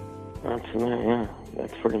 That's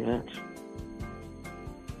pretty much.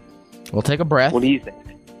 Well, take a breath. What do you think?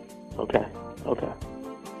 Okay.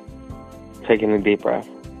 Taking a deep breath.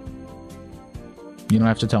 You don't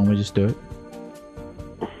have to tell me, just do it.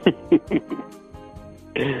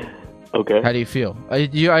 Okay. How do you feel?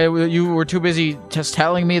 You were too busy just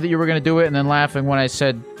telling me that you were going to do it and then laughing when I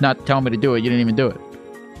said not tell me to do it. You didn't even do it.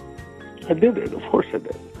 I did it. Of course I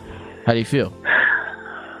did. How do you feel?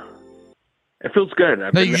 It feels good.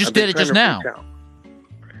 You just did it just now.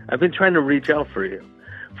 I've been trying to reach out for you.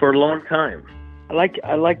 for a long time. I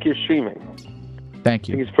like your streaming. Thank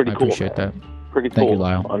you. I think it's pretty cool. I appreciate that. Pretty cool. Thank you,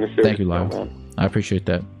 Lyle. Thank you, Lyle. Man. I appreciate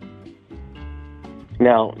that.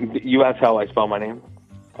 Now, you asked how I spell my name?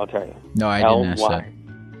 I'll tell you. No, I didn't ask that.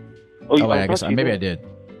 Oh, wait, I guess maybe I did.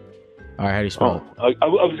 All right, how do you spell it? I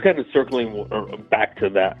was kind of circling back to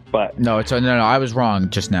that, but No, no. I was wrong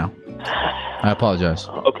just now. I apologize.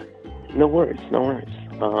 Okay, no worries.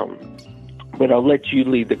 But I'll let you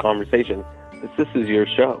lead the conversation. This is your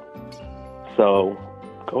show, so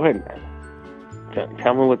go ahead, man.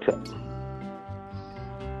 Tell me what's up.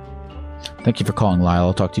 Thank you for calling, Lyle.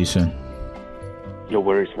 I'll talk to you soon. No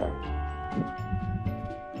worries, man.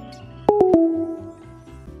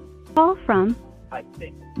 Call from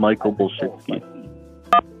Michael Bullshitsky.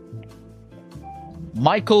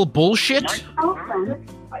 Michael Bullshit?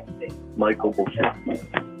 Michael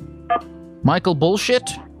Bullshitsky. Michael Bullshit?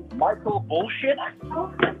 Michael Bullshit?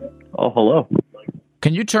 Oh, hello.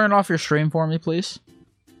 Can you turn off your stream for me, please?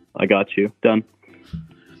 I got you. Done.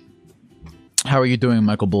 How are you doing,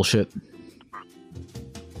 Michael Bullshit?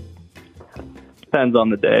 Depends on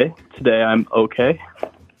the day. Today I'm okay.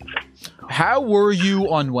 How were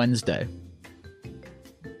you on Wednesday?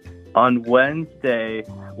 On Wednesday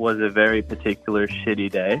was a very particular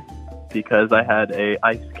shitty day because I had a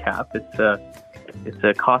ice cap. It's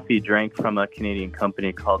a coffee drink from a Canadian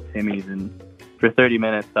company called Timmy's, and for 30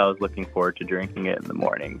 minutes I was looking forward to drinking it in the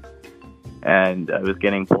morning. And I was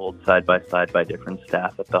getting pulled side by side by different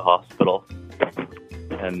staff at the hospital,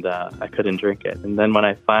 and I couldn't drink it. And then when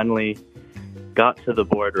I finally got to the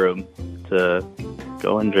boardroom to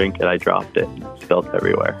go and drink it, I dropped it. It spilled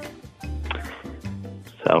everywhere.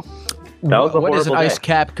 So that was a What is an horrible ice day.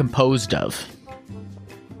 cap composed of?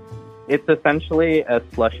 It's essentially a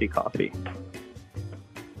slushy coffee.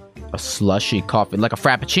 A slushy coffee, like a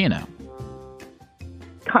frappuccino.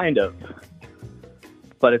 Kind of.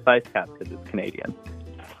 But it's ice cap because it's Canadian.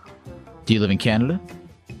 Do you live in Canada?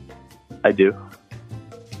 I do.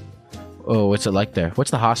 Oh, what's it like there?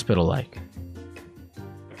 What's the hospital like?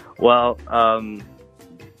 Well,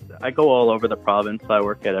 I go all over the province. I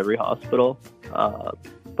work at every hospital.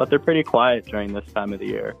 But they're pretty quiet during this time of the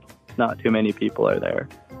year. Not too many people are there.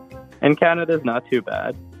 And Canada's not too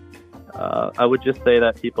bad. I would just say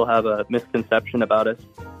that people have a misconception about us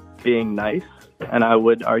being nice, and I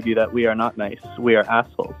would argue that we are not nice. We are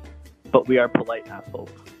assholes, but we are polite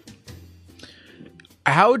assholes.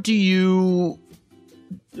 How do you...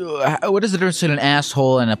 What is the difference between an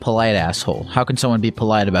asshole and a polite asshole? How can someone be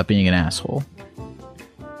polite about being an asshole?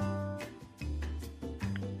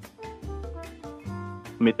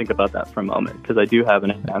 Let me think about that for a moment, because I do have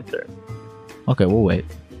an answer. Okay, we'll wait.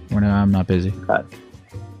 I'm not busy. All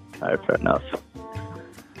right, fair enough.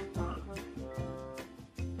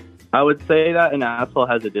 I would say that an asshole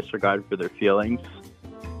has a disregard for their feelings,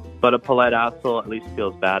 but a polite asshole at least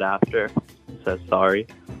feels bad after, says sorry.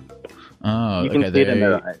 Oh, you can see it in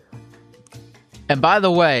their eyes. And by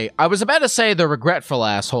the way, I was about to say they're regretful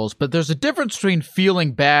assholes, but there's a difference between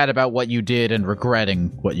feeling bad about what you did and regretting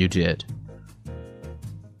what you did.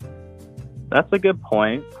 That's a good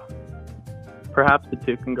point. Perhaps the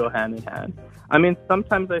two can go hand in hand. I mean,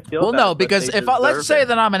 sometimes I feel Well, bad, no, but because they if let's deserve say it.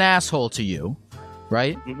 that I'm an asshole to you,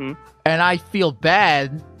 right? Mm-hmm. And I feel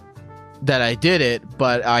bad that I did it,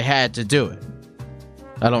 but I had to do it.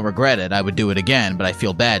 I don't regret it. I would do it again, but I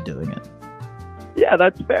feel bad doing it. Yeah,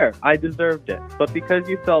 that's fair. I deserved it. But because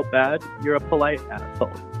you felt bad, you're a polite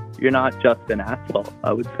asshole. You're not just an asshole,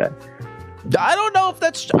 I would say. I don't know if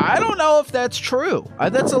that's true.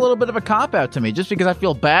 That's a little bit of a cop-out to me. Just because I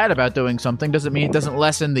feel bad about doing something doesn't mean it doesn't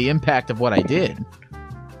lessen the impact of what I did.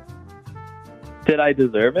 Did I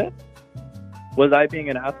deserve it? Was I being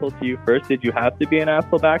an asshole to you first? Did you have to be an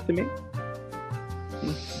asshole back to me?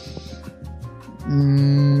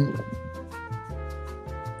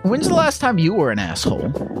 When's the last time you were an asshole?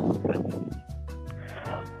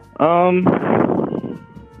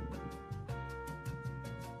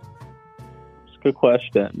 It's a good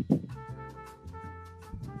question.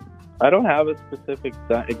 I don't have a specific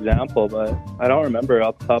example, but I don't remember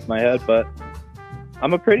off the top of my head, but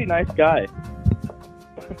I'm a pretty nice guy.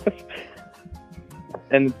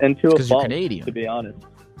 and to a fault, Canadian. to be honest.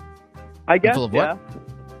 I guess, full of yeah. what?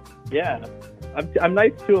 Yeah. I'm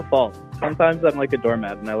nice to a fault. Sometimes I'm like a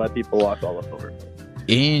doormat and I let people walk all over.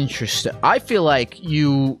 Interesting. I feel like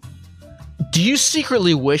you... Do you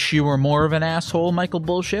secretly wish you were more of an asshole, Michael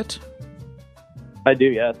Bullshit? I do,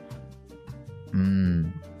 yes.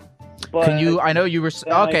 But Can you... I know you were...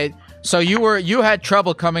 Okay, so you had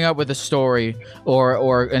trouble coming up with a story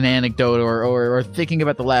or an anecdote or thinking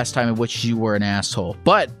about the last time in which you were an asshole.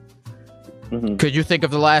 But Could you think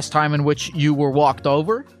of the last time in which you were walked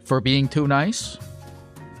over for being too nice?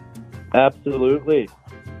 Absolutely.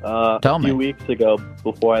 Tell me. A few weeks ago,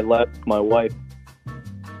 before I left my wife.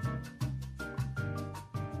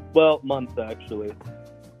 Well, months actually.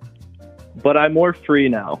 But I'm more free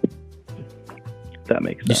now. If that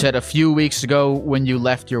makes sense. You said a few weeks ago when you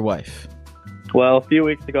left your wife. Well, a few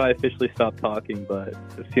weeks ago I officially stopped talking, but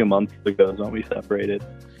a few months ago is when we separated.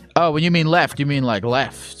 Oh, when you mean left, you mean like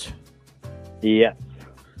left? Yes.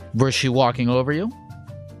 Was she walking over you?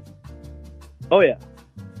 Oh, yeah.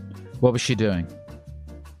 What was she doing?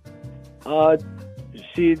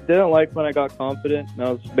 She didn't like when I got confident and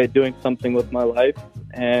I was doing something with my life,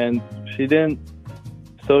 and she didn't.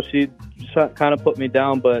 So she kind of put me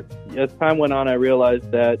down, but as time went on, I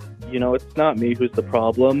realized that, it's not me who's the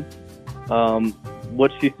problem.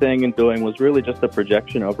 What she's saying and doing was really just a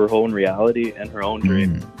projection of her own reality and her own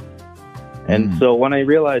dream. And so when I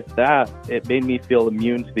realized that, it made me feel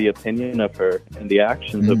immune to the opinion of her and the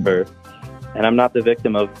actions of her. And I'm not the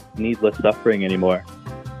victim of needless suffering anymore.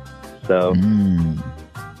 So.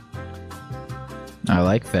 I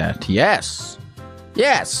like that. Yes.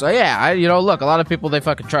 So yeah, look, a lot of people, they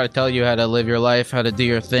fucking try to tell you how to live your life, how to do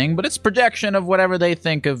your thing, but it's projection of whatever they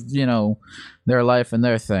think of, their life and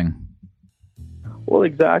their thing. Well,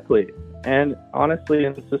 exactly. And honestly,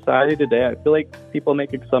 in society today, I feel like people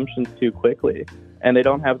make assumptions too quickly, and they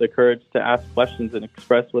don't have the courage to ask questions and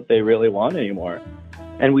express what they really want anymore.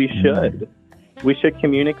 And we should. We should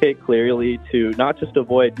communicate clearly to not just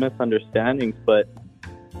avoid misunderstandings, but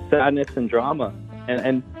sadness and drama.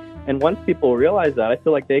 And once people realize that, I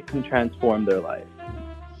feel like they can transform their life.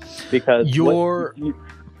 Because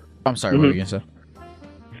I'm sorry, what were you going to say?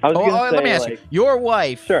 Let me ask you. Your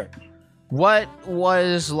wife. Sure. What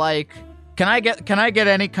was like? Can I get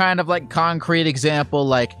any kind of like concrete example?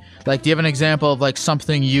 Like, do you have an example of like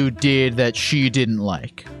something you did that she didn't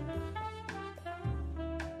like?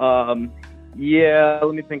 Yeah.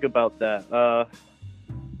 Let me think about that.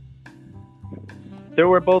 There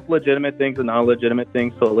were both legitimate things and non-legitimate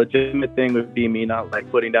things. So a legitimate thing would be me not like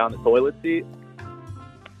putting down the toilet seat.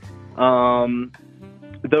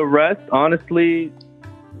 The rest, honestly,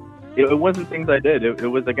 it wasn't things I did. It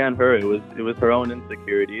was, again, her. It was her own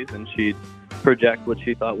insecurities, and she'd project what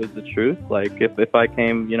she thought was the truth. Like, if I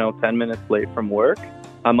came, 10 minutes late from work,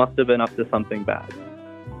 I must have been up to something bad.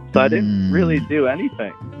 So I didn't really do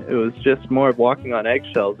anything. It was just more of walking on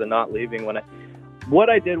eggshells and not leaving what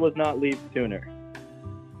I did was not leave sooner.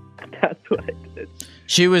 That's what I did.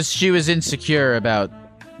 She was insecure about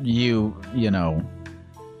you, coming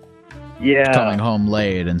home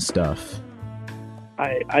late and stuff.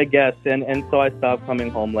 I guess, and so I stopped coming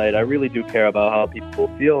home late. I really do care about how people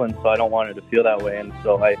feel, and so I don't want her to feel that way. And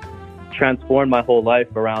so I transformed my whole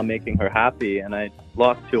life around making her happy, and I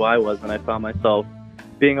lost who I was, and I found myself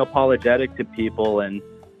being apologetic to people and,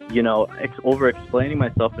 over-explaining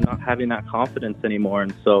myself and not having that confidence anymore.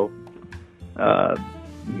 And so I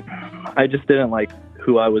just didn't like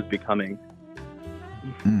who I was becoming.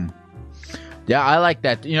 Yeah, I like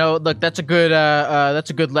that. Look, that's a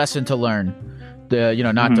good lesson to learn.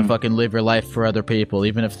 Not to fucking live your life for other people,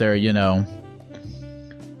 even if they're,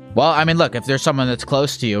 Well, I mean, look, if there's someone that's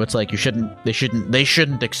close to you, it's like they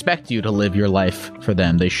shouldn't expect you to live your life for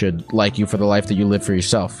them. They should like you for the life that you live for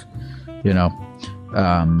yourself. Yeah.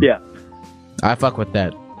 I fuck with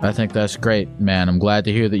that. I think that's great, man. I'm glad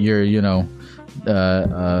to hear that you're,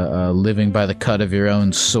 living by the cut of your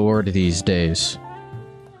own sword these days.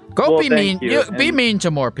 Be mean. Be mean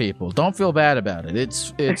to more people. Don't feel bad about it.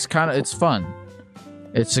 It's fun.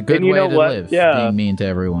 It's a good way to live. Yeah. Being mean to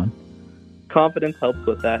everyone. Confidence helps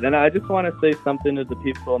with that. And I just want to say something to the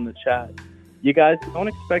people in the chat. You guys don't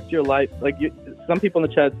expect your life, some people in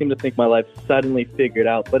the chat seem to think my life's suddenly figured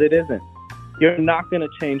out, but it isn't. You're not going to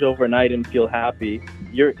change overnight and feel happy.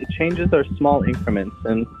 Changes are small increments,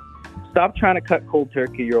 and stop trying to cut cold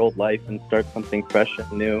turkey your old life and start something fresh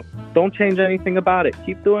and new. Don't change anything about it.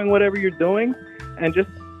 Keep doing whatever you're doing, and just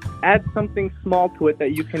add something small to it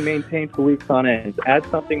that you can maintain for weeks on end. Add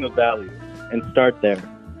something of value and start there.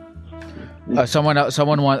 Someone else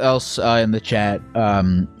in the chat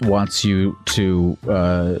wants you to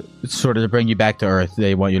sort of to bring you back to earth.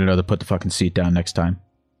 They want you to know to put the fucking seat down next time.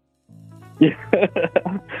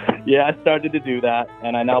 Yeah, I started to do that,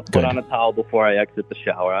 and I now put on a towel before I exit the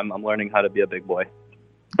shower. I'm learning how to be a big boy.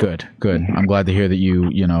 Good. I'm glad to hear that you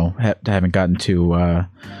haven't gotten too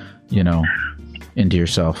into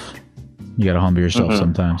yourself. You got to humble yourself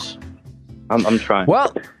sometimes. I'm trying.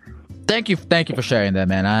 Well, thank you for sharing that,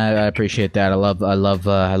 man. I appreciate that. I love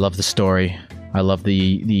the story. I love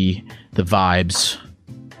the vibes.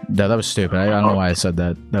 No, that was stupid. I don't know why I said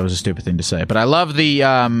that. That was a stupid thing to say. But I love the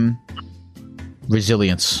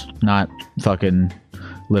resilience, not fucking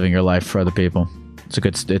living your life for other people. It's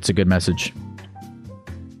a good message.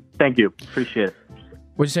 Thank you. Appreciate it.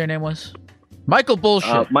 What'd you say your name was? Michael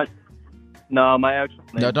Bullshit. My actual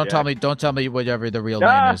name. No, don't tell me whatever the real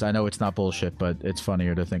name is. I know it's not bullshit, but it's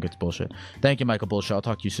funnier to think it's bullshit. Thank you, Michael Bullshit. I'll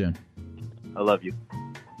talk to you soon. I love you.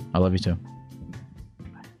 I love you too.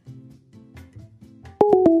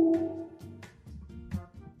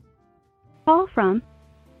 Call from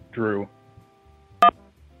Drew.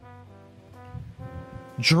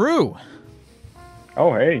 Drew.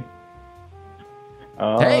 Oh, hey.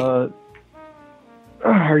 Hey. How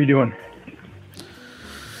are you doing?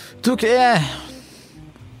 Duke, yeah.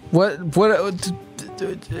 What?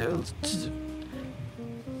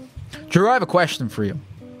 Drew, I have a question for you.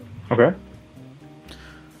 Okay.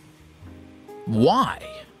 Why?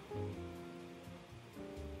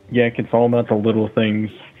 Yeah, it's all about the little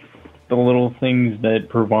things. The little things that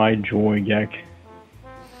provide joy, Gek.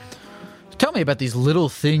 Tell me about these little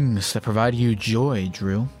things that provide you joy,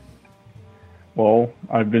 Drew. Well,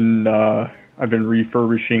 I've been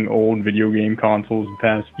refurbishing old video game consoles the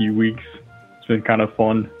past few weeks. It's been kind of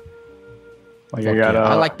fun. Like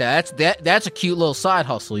I like that. That's a cute little side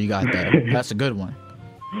hustle you got there. That's a good one.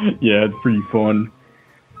 Yeah, it's pretty fun.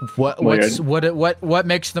 What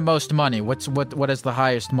makes the most money? What is the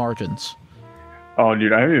highest margins? Oh,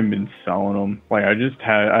 dude, I haven't been selling them. Like I just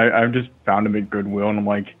found them at Goodwill, and I'm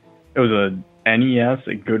like, it was a NES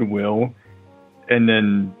at Goodwill, and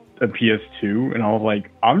then a PS2, and I was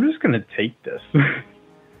like, I'm just gonna take this.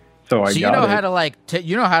 So you know how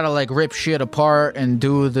to rip shit apart and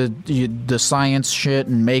do the science shit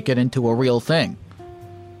and make it into a real thing.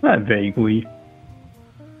 Not vaguely.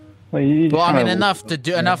 Like, well, I mean, enough that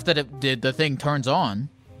the thing turns on.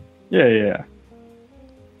 Yeah.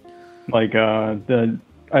 Like I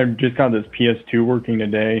just got this PS2 working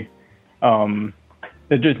today.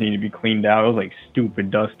 It just needed to be cleaned out. It was like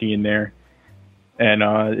stupid dusty in there. And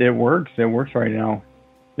it works. It works right now.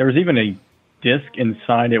 There was even a disc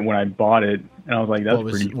inside it when I bought it, and I was like, "That's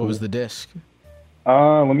pretty cool." What was the disc?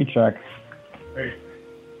 Let me check. Hey.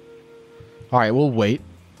 All right, we'll wait.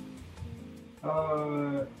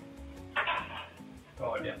 Oh,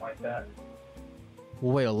 I didn't like that.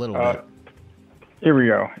 We'll wait a little bit. Here we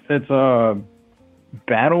go. It's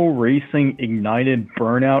Battle Racing Ignited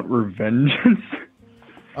Burnout Revengeance.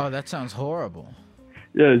 Oh, that sounds horrible.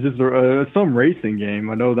 Yeah, it's just some racing game.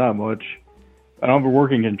 I know that much. I don't have a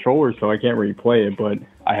working controller, so I can't really play it, but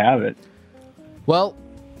I have it. Well,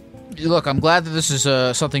 look, I'm glad that this is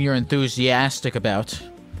something you're enthusiastic about.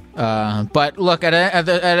 But look,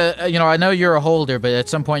 I know you're a holder, but at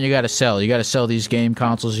some point you got to sell. You got to sell these game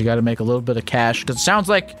consoles. You got to make a little bit of cash. Cause it sounds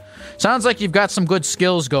like you've got some good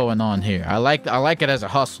skills going on here. I like it as a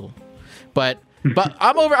hustle, but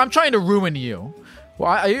I'm trying to ruin you.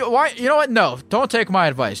 Why? You know what? No, don't take my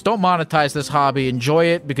advice. Don't monetize this hobby. Enjoy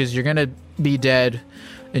it because you're gonna be dead.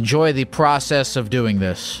 Enjoy the process of doing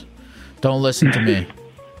this. Don't listen to me.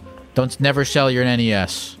 Never sell your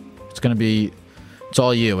NES. It's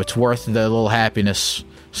all you. It's worth the little happiness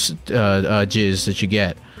jizz that you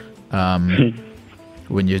get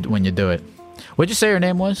when you do it. What'd you say your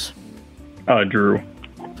name was? Drew.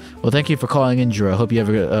 Well, thank you for calling in, Drew. I hope you have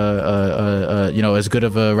as good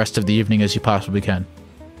of a rest of the evening as you possibly can.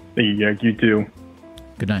 Yeah, you too.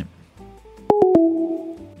 Good night.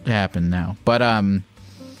 It happened now, but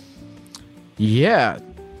yeah,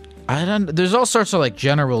 there's all sorts of like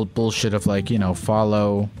general bullshit of like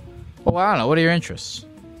follow. Well, I don't know. What are your interests?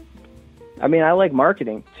 I mean, I like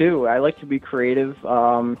marketing too. I like to be creative.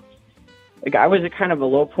 Like I was at kind of a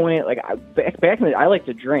low point. Like back in the, I like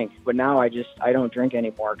to drink, but now I don't drink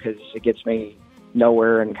anymore because it gets me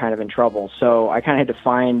nowhere and kind of in trouble. So I kind of had to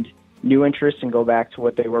find new interests and go back to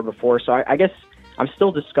what they were before. So I guess I'm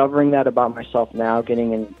still discovering that about myself now,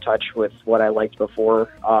 getting in touch with what I liked before.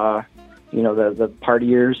 The party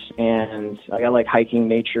years, and I like hiking,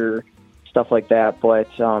 nature, stuff like that. But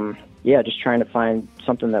yeah, just trying to find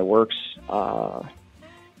something that works.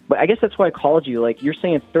 But I guess that's why I called you. Like you're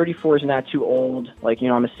saying 34 is not too old. Like,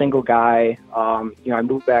 I'm a single guy. I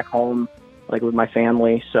moved back home like with my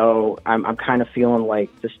family. So I'm kind of feeling like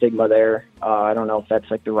the stigma there. I don't know if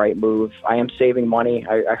that's like the right move. I am saving money.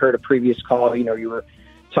 I heard a previous call, you were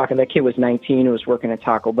talking, that kid was 19 who was working at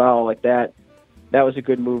Taco Bell. Like that was a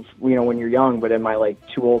good move, when you're young, but am I like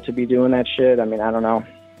too old to be doing that shit? I mean, I don't know.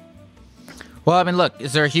 Well, I mean, look,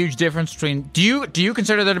 is there a huge difference between... Do you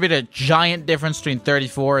consider there to be a giant difference between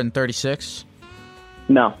 34 and 36?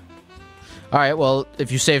 No. All right. Well,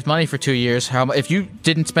 if you saved money for 2 years, if you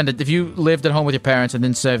didn't spend it, if you lived at home with your parents and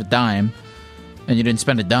didn't save a dime, and you didn't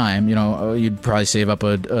spend a dime, you'd probably save up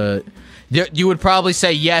you would probably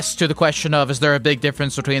say yes to the question of, is there a big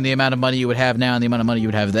difference between the amount of money you would have now and the amount of money you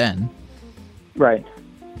would have then? Right.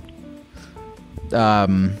 But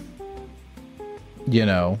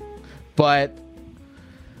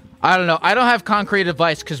I don't know. I don't have concrete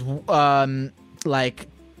advice because,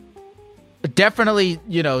 definitely,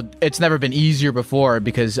 it's never been easier before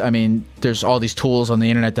because, there's all these tools on the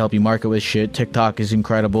internet to help you market with shit. TikTok is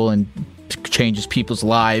incredible and changes people's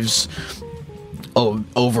lives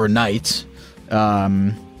overnight.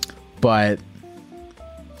 But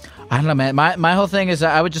I don't know, man. My whole thing is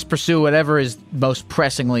I would just pursue whatever is most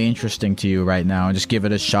pressingly interesting to you right now and just give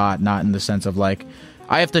it a shot, not in the sense of I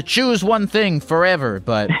have to choose one thing forever,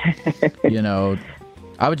 but,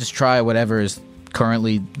 I would just try whatever is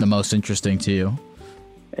currently the most interesting to you.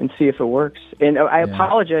 And see if it works. And I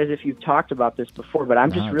apologize if you've talked about this before, but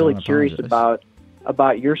I'm just really curious about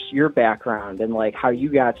your background and how you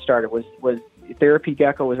got started. Was Therapy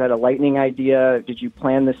Gecko, was that a lightning idea? Did you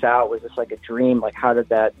plan this out? Was this a dream? How did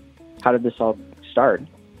this all start?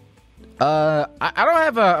 I don't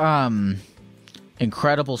have a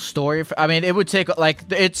incredible story. It would take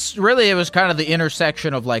it was kind of the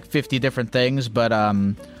intersection of 50 different things, but it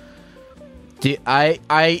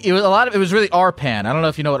was really RPAN. I don't know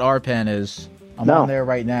if you know what RPAN is. I'm on there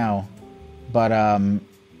right now, but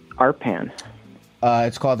RPAN.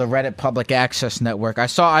 It's called the Reddit Public Access Network. I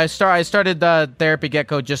started Therapy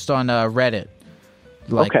Gecko just on Reddit,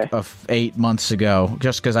 8 months ago,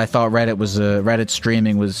 just because I thought Reddit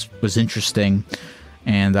streaming was interesting,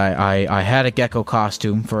 and I had a gecko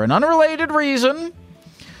costume for an unrelated reason,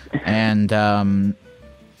 and I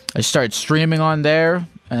started streaming on there,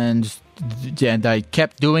 and I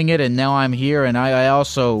kept doing it, and now I'm here, and I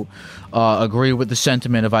also agree with the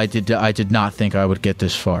sentiment of I did not think I would get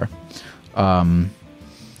this far.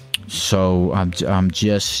 So I'm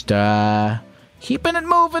just keeping it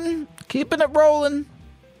moving, keeping it rolling.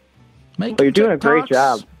 Well, you're doing a great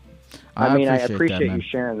job. I appreciate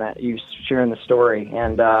that, you sharing the story,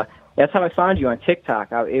 and that's how I found you on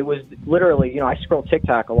TikTok. It was literally, I scroll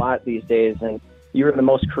TikTok a lot these days, and you were the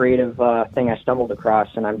most creative thing I stumbled across,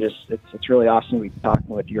 and it's really awesome to be talking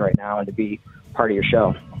with you right now and to be part of your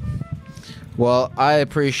show. Well, I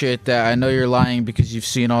appreciate that. I know you're lying because you've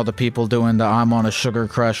seen all the people doing the I'm on a sugar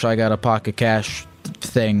crush, I got a pocket cash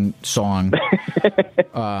thing song.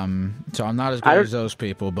 So I'm not as good as those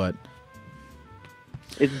people, but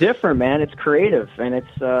it's different, man. It's creative, and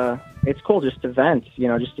it's cool just to vent,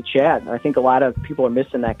 just to chat. I think a lot of people are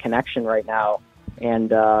missing that connection right now, and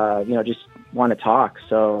just want to talk.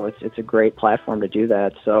 So it's a great platform to do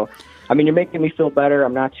that. So, you're making me feel better.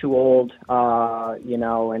 I'm not too old,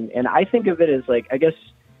 and I think of it as I guess,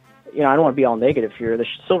 I don't want to be all negative here. The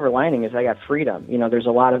silver lining is I got freedom. There's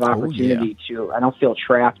a lot of opportunity I don't feel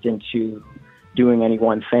trapped into doing any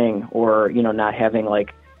one thing or, not having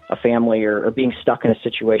a family or being stuck in a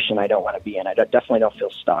situation I don't want to be in. I definitely don't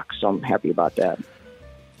feel stuck. So I'm happy about that.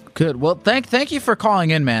 Good. Well, thank you for calling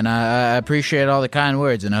in, man. I appreciate all the kind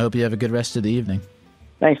words, and I hope you have a good rest of the evening.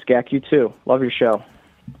 Thanks, Gak. You too. Love your show.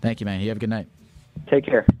 Thank you, man. You have a good night. Take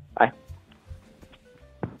care. Bye.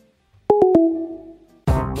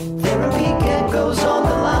 Therapy Gecko's on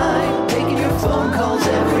the line, taking your phone calls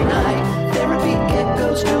every night. Therapy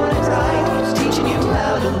Gecko's doing it right. He's teaching you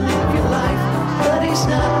how to live your life, but he's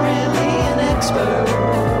not really an expert.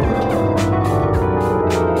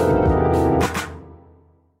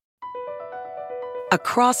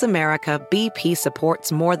 Across America, BP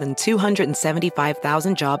supports more than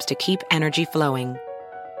 275,000 jobs to keep energy flowing.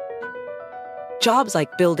 Jobs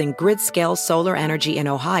like building grid-scale solar energy in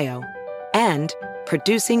Ohio and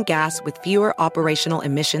producing gas with fewer operational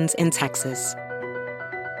emissions in Texas.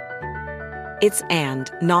 It's and,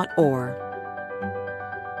 not or.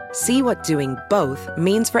 See what doing both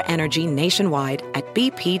means for energy nationwide at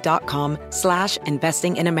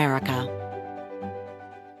bp.com/investing in America.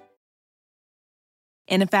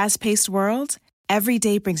 In a fast-paced world, every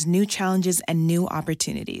day brings new challenges and new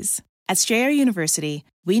opportunities. At Strayer University,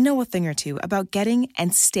 we know a thing or two about getting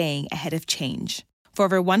and staying ahead of change. For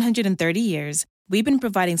over 130 years, we've been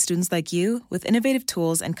providing students like you with innovative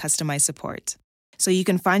tools and customized support, so you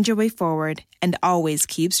can find your way forward and always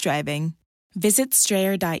keep striving. Visit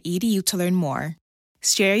strayer.edu to learn more.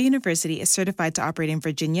 Strayer University is certified to operate in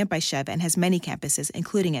Virginia by Chev and has many campuses,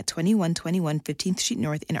 including at 2121 15th Street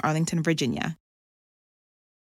North in Arlington, Virginia.